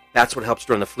because that's what helps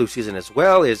during the flu season as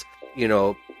well is,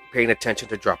 paying attention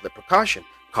to droplet precaution.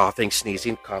 Coughing,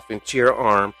 sneezing, coughing to your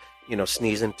arm,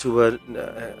 sneezing to a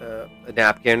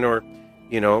napkin or,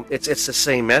 it's the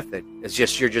same method. It's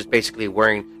just you're just basically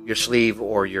wearing your sleeve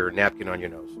or your napkin on your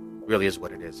nose. Really is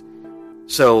what it is.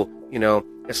 So,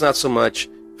 it's not so much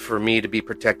for me to be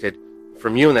protected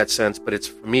from you in that sense, but it's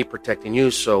for me protecting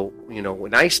you. So,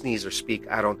 when I sneeze or speak,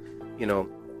 I don't,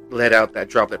 let out that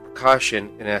droplet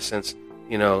precaution in essence,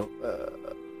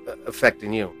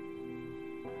 affecting you.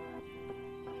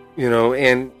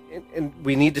 And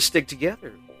we need to stick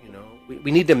together.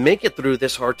 We need to make it through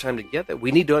this hard time together.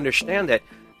 We need to understand that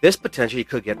this potentially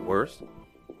could get worse,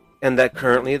 and that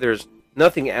currently there's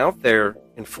nothing out there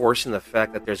enforcing the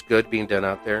fact that there's good being done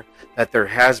out there, that there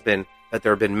have been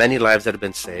many lives that have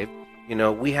been saved.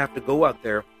 We have to go out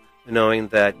there knowing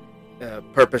that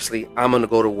purposely I'm going to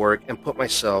go to work and put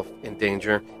myself in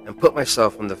danger and put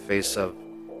myself in the face of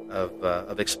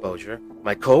exposure.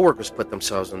 My coworkers put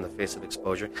themselves in the face of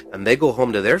exposure, and they go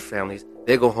home to their families.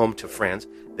 They go home to friends.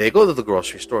 They go to the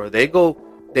grocery store. They go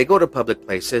to public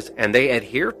places, and they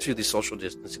adhere to the social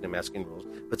distancing and masking rules.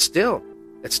 But still,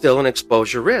 it's still an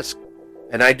exposure risk.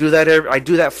 And I do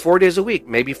that 4 days a week,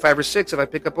 maybe 5 or 6 if I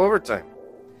pick up overtime.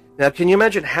 Now, can you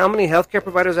imagine how many healthcare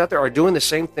providers out there are doing the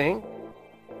same thing?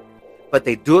 But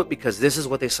they do it because this is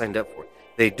what they signed up for.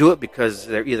 They do it because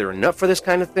they're either enough for this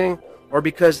kind of thing, or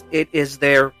because it is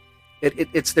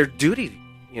it's their duty.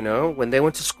 When they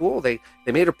went to school, they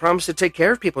made a promise to take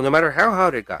care of people, no matter how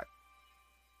hard it got,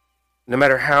 no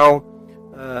matter how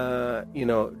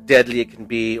deadly it can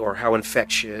be, or how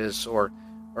infectious, or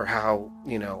how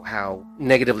how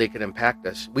negatively it can impact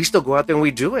us. We still go out there and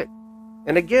we do it.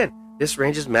 And again, this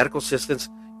ranges medical assistants,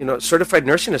 certified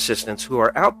nursing assistants who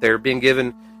are out there being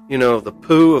given the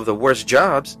poo of the worst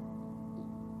jobs.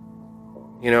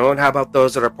 And how about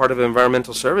those that are part of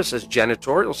environmental services,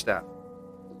 janitorial staff?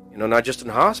 Not just in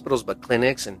hospitals, but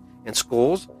clinics and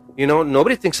schools.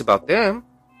 Nobody thinks about them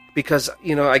because,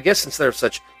 I guess since they're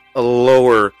such a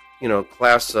lower,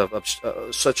 class of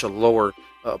such a lower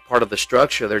part of the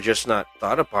structure, they're just not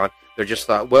thought upon. They're just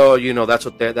thought, well,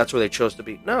 that's where they chose to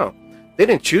be. No, they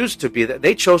didn't choose to be that.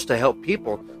 They chose to help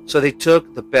people. So they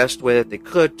took the best way that they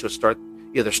could to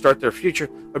either start their future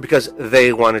or because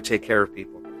they want to take care of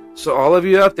people. So all of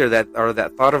you out there that are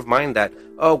that thought of mind that,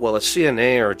 oh, well, a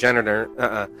CNA or a janitor,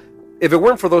 if it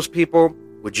weren't for those people,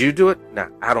 would you do it? No,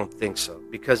 I don't think so.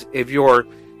 Because if you're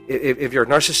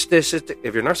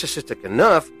narcissistic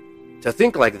enough to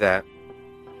think like that,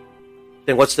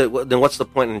 then what's the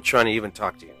point in trying to even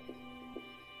talk to you?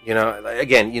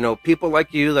 Again, people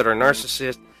like you that are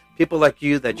narcissists, people like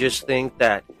you that just think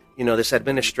that this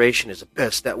administration is the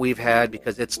best that we've had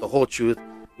because it's the whole truth,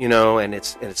 and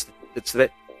it's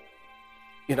that.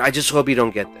 I just hope you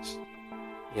don't get this,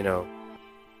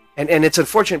 and it's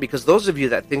unfortunate because those of you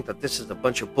that think that this is a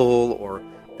bunch of bull or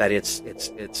that it's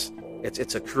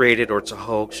a created or it's a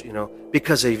hoax,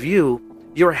 because of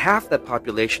you're half that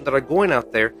population that are going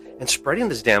out there and spreading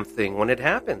this damn thing when it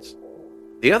happens.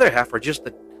 The other half are just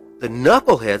the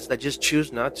knuckleheads that just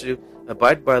choose not to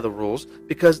abide by the rules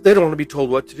because they don't want to be told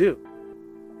what to do.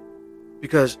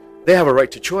 Because they have a right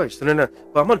to choice. No.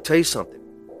 But I'm going to tell you something.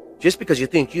 Just because you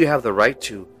think you have the right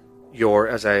to your,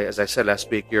 as I said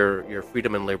last week, your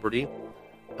freedom and liberty,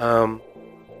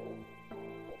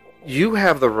 You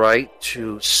have the right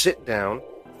to sit down,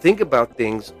 think about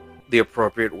things the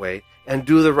appropriate way, and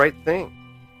do the right thing.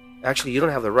 Actually, you don't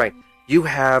have the right. You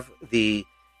have the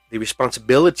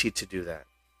responsibility to do that.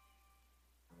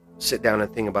 Sit down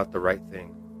and think about the right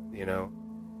thing. You know,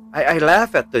 I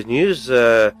laugh at the news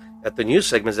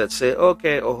segments that say,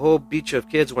 okay, a whole beach of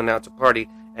kids went out to party,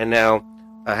 and now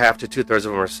half to 2/3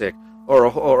 of them are sick,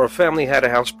 or a family had a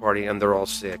house party and they're all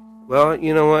sick. Well,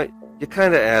 you know what? You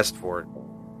kind of asked for it,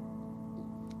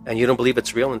 and you don't believe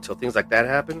it's real until things like that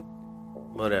happen.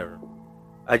 Whatever.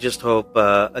 I just hope,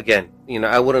 again,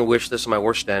 I wouldn't wish this on my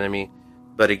worst enemy,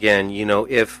 but again,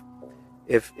 if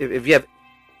you have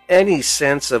any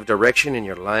sense of direction in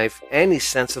your life, any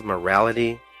sense of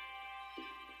morality,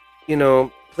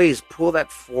 please pull that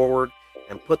forward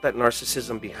and put that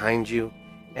narcissism behind you,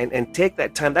 and take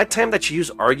that time that you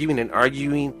use arguing,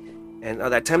 and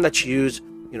that time that you use,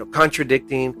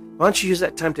 contradicting. Why don't you use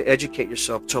that time to educate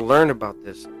yourself, to learn about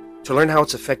this, to learn how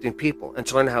it's affecting people, and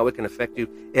to learn how it can affect you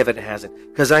if it hasn't.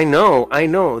 Because I know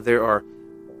I'm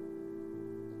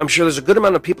sure there's a good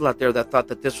amount of people out there that thought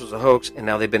that this was a hoax, and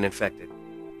now they've been infected,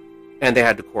 and they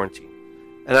had to quarantine.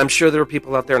 And I'm sure there are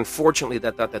people out there, unfortunately,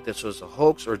 that thought that this was a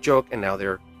hoax or a joke, and now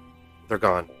they're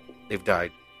gone. They've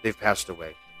died. They've passed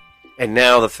away. And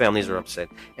now the families are upset.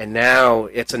 And now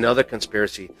it's another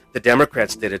conspiracy. The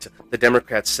Democrats did it. The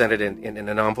Democrats sent it in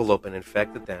an envelope and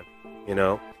infected them.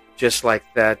 Just like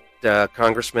that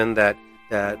congressman that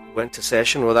went to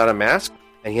session without a mask,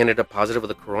 and he ended up positive with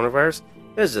the coronavirus.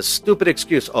 There's a stupid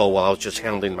excuse. Oh, well, I was just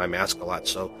handling my mask a lot,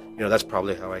 so that's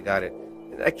probably how I got it.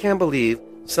 I can't believe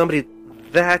somebody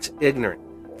that ignorant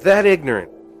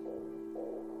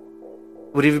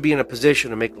would even be in a position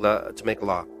to make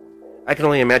law. I can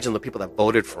only imagine the people that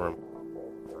voted for him.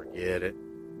 Forget it.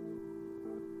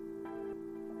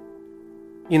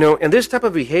 And this type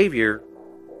of behavior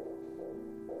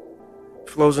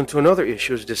flows into another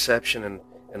issue, is deception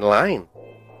and lying.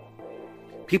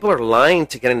 People are lying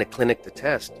to get in a clinic to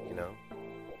test,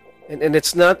 and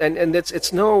it's not, and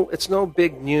it's no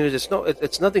big news.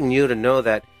 It's nothing new to know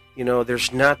that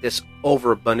there's not this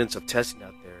overabundance of testing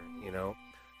out there.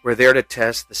 We're there to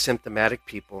test the symptomatic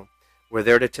people. We're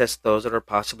there to test those that are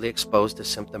possibly exposed to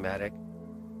symptomatic.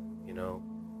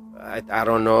 I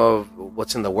don't know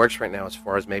what's in the works right now as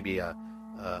far as maybe a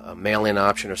mail-in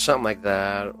option or something like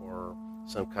that, or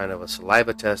some kind of a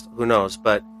saliva test. Who knows?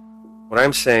 But what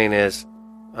I'm saying is,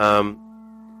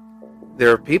 there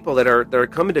are people that are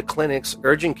coming to clinics,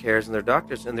 urgent cares, and their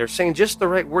doctors, and they're saying just the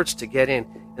right words to get in,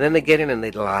 and then they get in and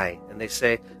they lie, and they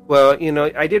say, well,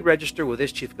 I did register with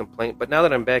this chief complaint, but now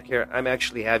that I'm back here, I'm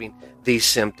actually having these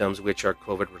symptoms, which are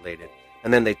COVID related.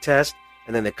 And then they test,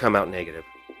 and then they come out negative,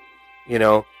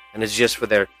 and it's just for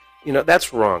their,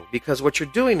 that's wrong, because what you're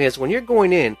doing is, when you're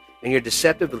going in and you're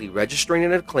deceptively registering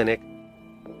in a clinic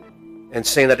and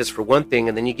saying that it's for one thing,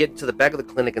 and then you get to the back of the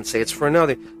clinic and say it's for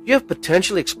another, you have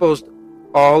potentially exposed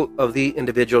all of the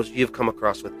individuals you've come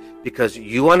across with, because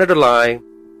you wanted to lie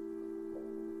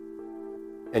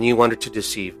and you wanted to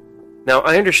deceive. Now,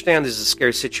 I understand this is a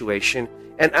scary situation,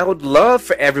 and I would love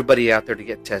for everybody out there to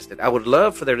get tested. I would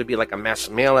love for there to be like a mass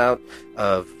mail out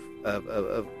of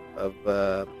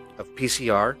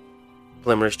PCR,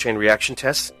 polymerase chain reaction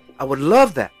tests. I would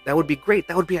love that. That would be great.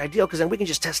 That would be ideal, because then we can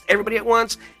just test everybody at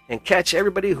once and catch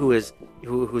everybody who's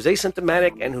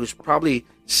asymptomatic and who's probably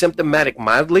symptomatic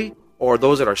mildly, or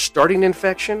those that are starting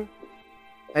infection.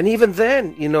 And even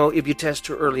then, if you test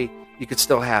too early, you could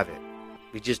still have it.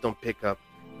 We just don't pick up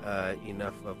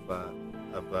enough of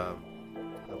a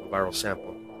viral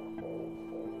sample.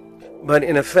 But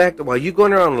in effect, while you're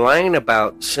going around lying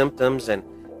about symptoms and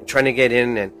trying to get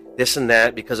in and this and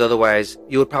that, because otherwise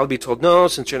you would probably be told, no,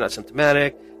 since you're not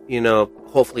symptomatic,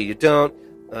 hopefully you don't.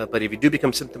 But if you do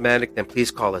become symptomatic, then please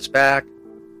call us back.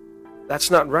 That's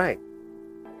not right.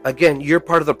 Again, you're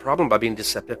part of the problem by being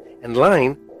deceptive and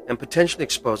lying and potentially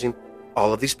exposing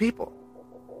all of these people.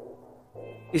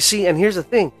 You see, and here's the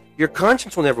thing. Your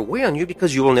conscience will never weigh on you,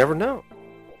 because you will never know.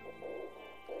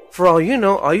 For all you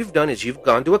know, all you've done is you've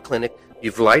gone to a clinic,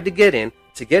 you've lied to get in,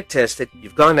 to get tested,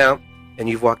 you've gone out, and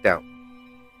you've walked out.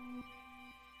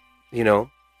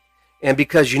 And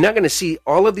because you're not going to see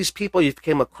all of these people you've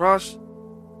came across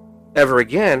ever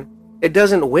again, it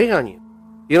doesn't weigh on you.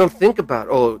 You don't think about,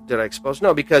 oh, did I expose?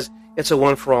 No, because it's a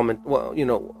one for all,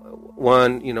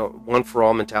 one for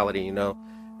all mentality.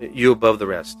 You above the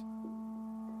rest.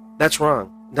 That's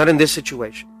wrong. Not in this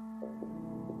situation.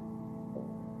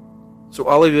 So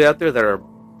all of you out there that are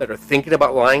thinking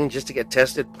about lying just to get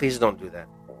tested, please don't do that.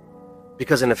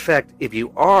 Because in effect, if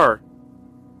you are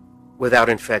without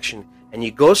infection and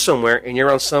you go somewhere and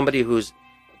you're on somebody who's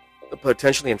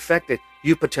potentially infected,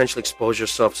 you potentially expose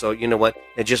yourself. So you know what?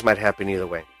 It just might happen either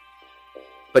way.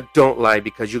 But don't lie,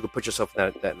 because you could put yourself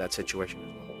in that situation as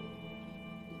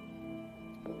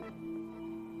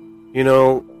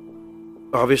well.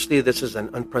 Obviously this is an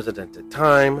unprecedented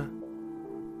time.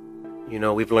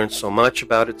 We've learned so much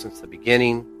about it since the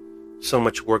beginning. So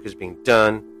much work is being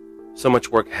done. So much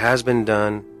work has been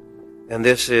done. And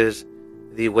this is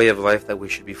the way of life that we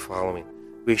should be following.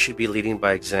 We should be leading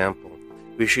by example.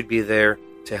 We should be there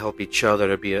to help each other,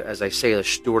 to be, as I say, a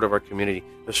steward of our community,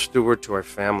 a steward to our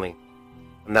family.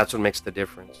 And that's what makes the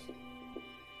difference.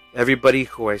 Everybody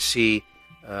who I see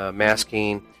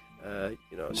masking,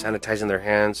 sanitizing their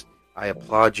hands, I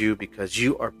applaud you, because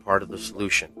you are part of the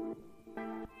solution.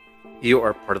 You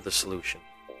are part of the solution.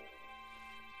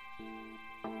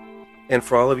 And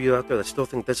for all of you out there that still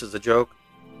think this is a joke,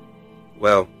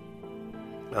 well,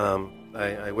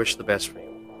 I wish the best for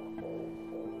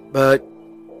you. But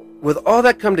with all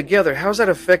that come together, how's that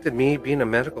affected me being a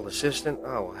medical assistant?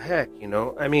 Oh, heck,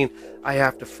 I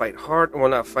have to fight hard. Well,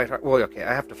 not fight hard. Well, okay,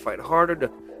 I have to fight harder to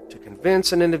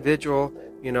convince an individual.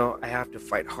 I have to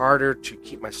fight harder to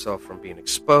keep myself from being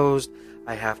exposed.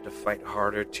 I have to fight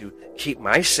harder to keep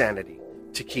my sanity,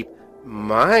 to keep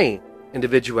my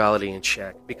individuality in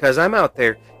check, because I'm out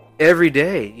there every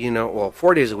day,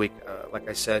 4 days a week, like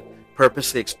I said,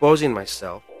 purposely exposing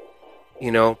myself.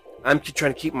 I'm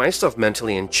trying to keep myself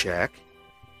mentally in check,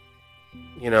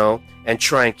 and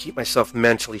try and keep myself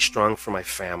mentally strong for my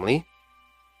family.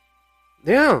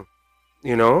 Yeah,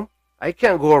 I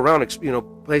can't go around,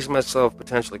 placing myself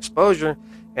potential exposure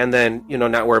and then,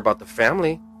 not worry about the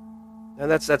family. And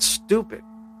that's stupid.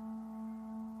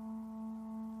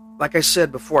 Like I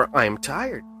said before, I'm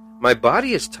tired. My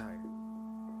body is tired.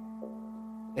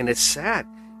 And it's sad.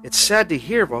 It's sad to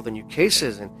hear of all the new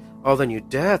cases and all the new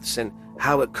deaths and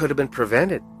how it could have been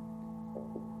prevented.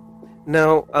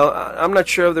 Now, I'm not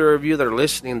sure if there are of you that are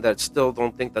listening that still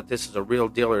don't think that this is a real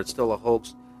deal or it's still a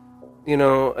hoax.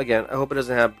 Again, I hope it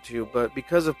doesn't happen to you, but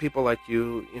because of people like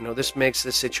you, this makes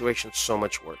this situation so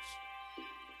much worse.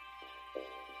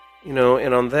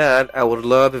 And on that, I would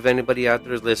love if anybody out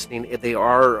there is listening, if they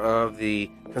are of the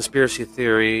conspiracy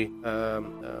theory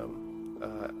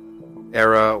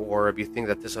era, or if you think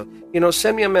that this,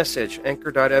 send me a message,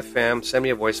 anchor.fm, send me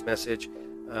a voice message.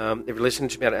 If you're listening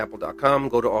to me at apple.com,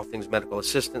 go to All Things Medical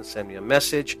Assistant, send me a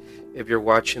message. If you're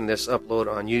watching this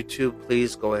upload on YouTube,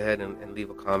 please go ahead and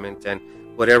leave a comment. And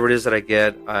whatever it is that I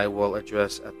get, I will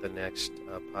address at the next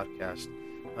podcast.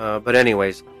 But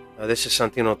anyways, this is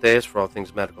Santino Tejas for All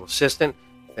Things Medical Assistant.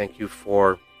 Thank you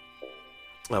for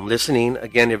listening.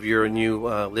 Again, if you're a new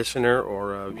listener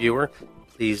or a viewer,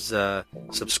 please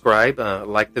subscribe,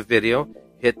 like the video,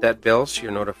 hit that bell so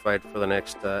you're notified for the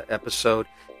next episode.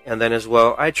 And then as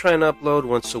well, I try and upload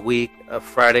once a week.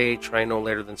 Friday, try no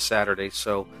later than Saturday.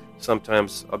 So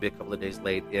sometimes I'll be a couple of days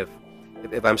late if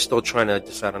I'm still trying to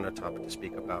decide on a topic to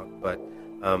speak about. But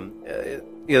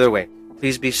either way,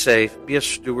 please be safe. Be a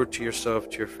steward to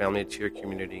yourself, to your family, to your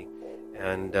community.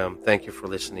 And thank you for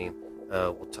listening.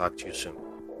 We'll talk to you soon.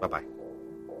 Bye-bye.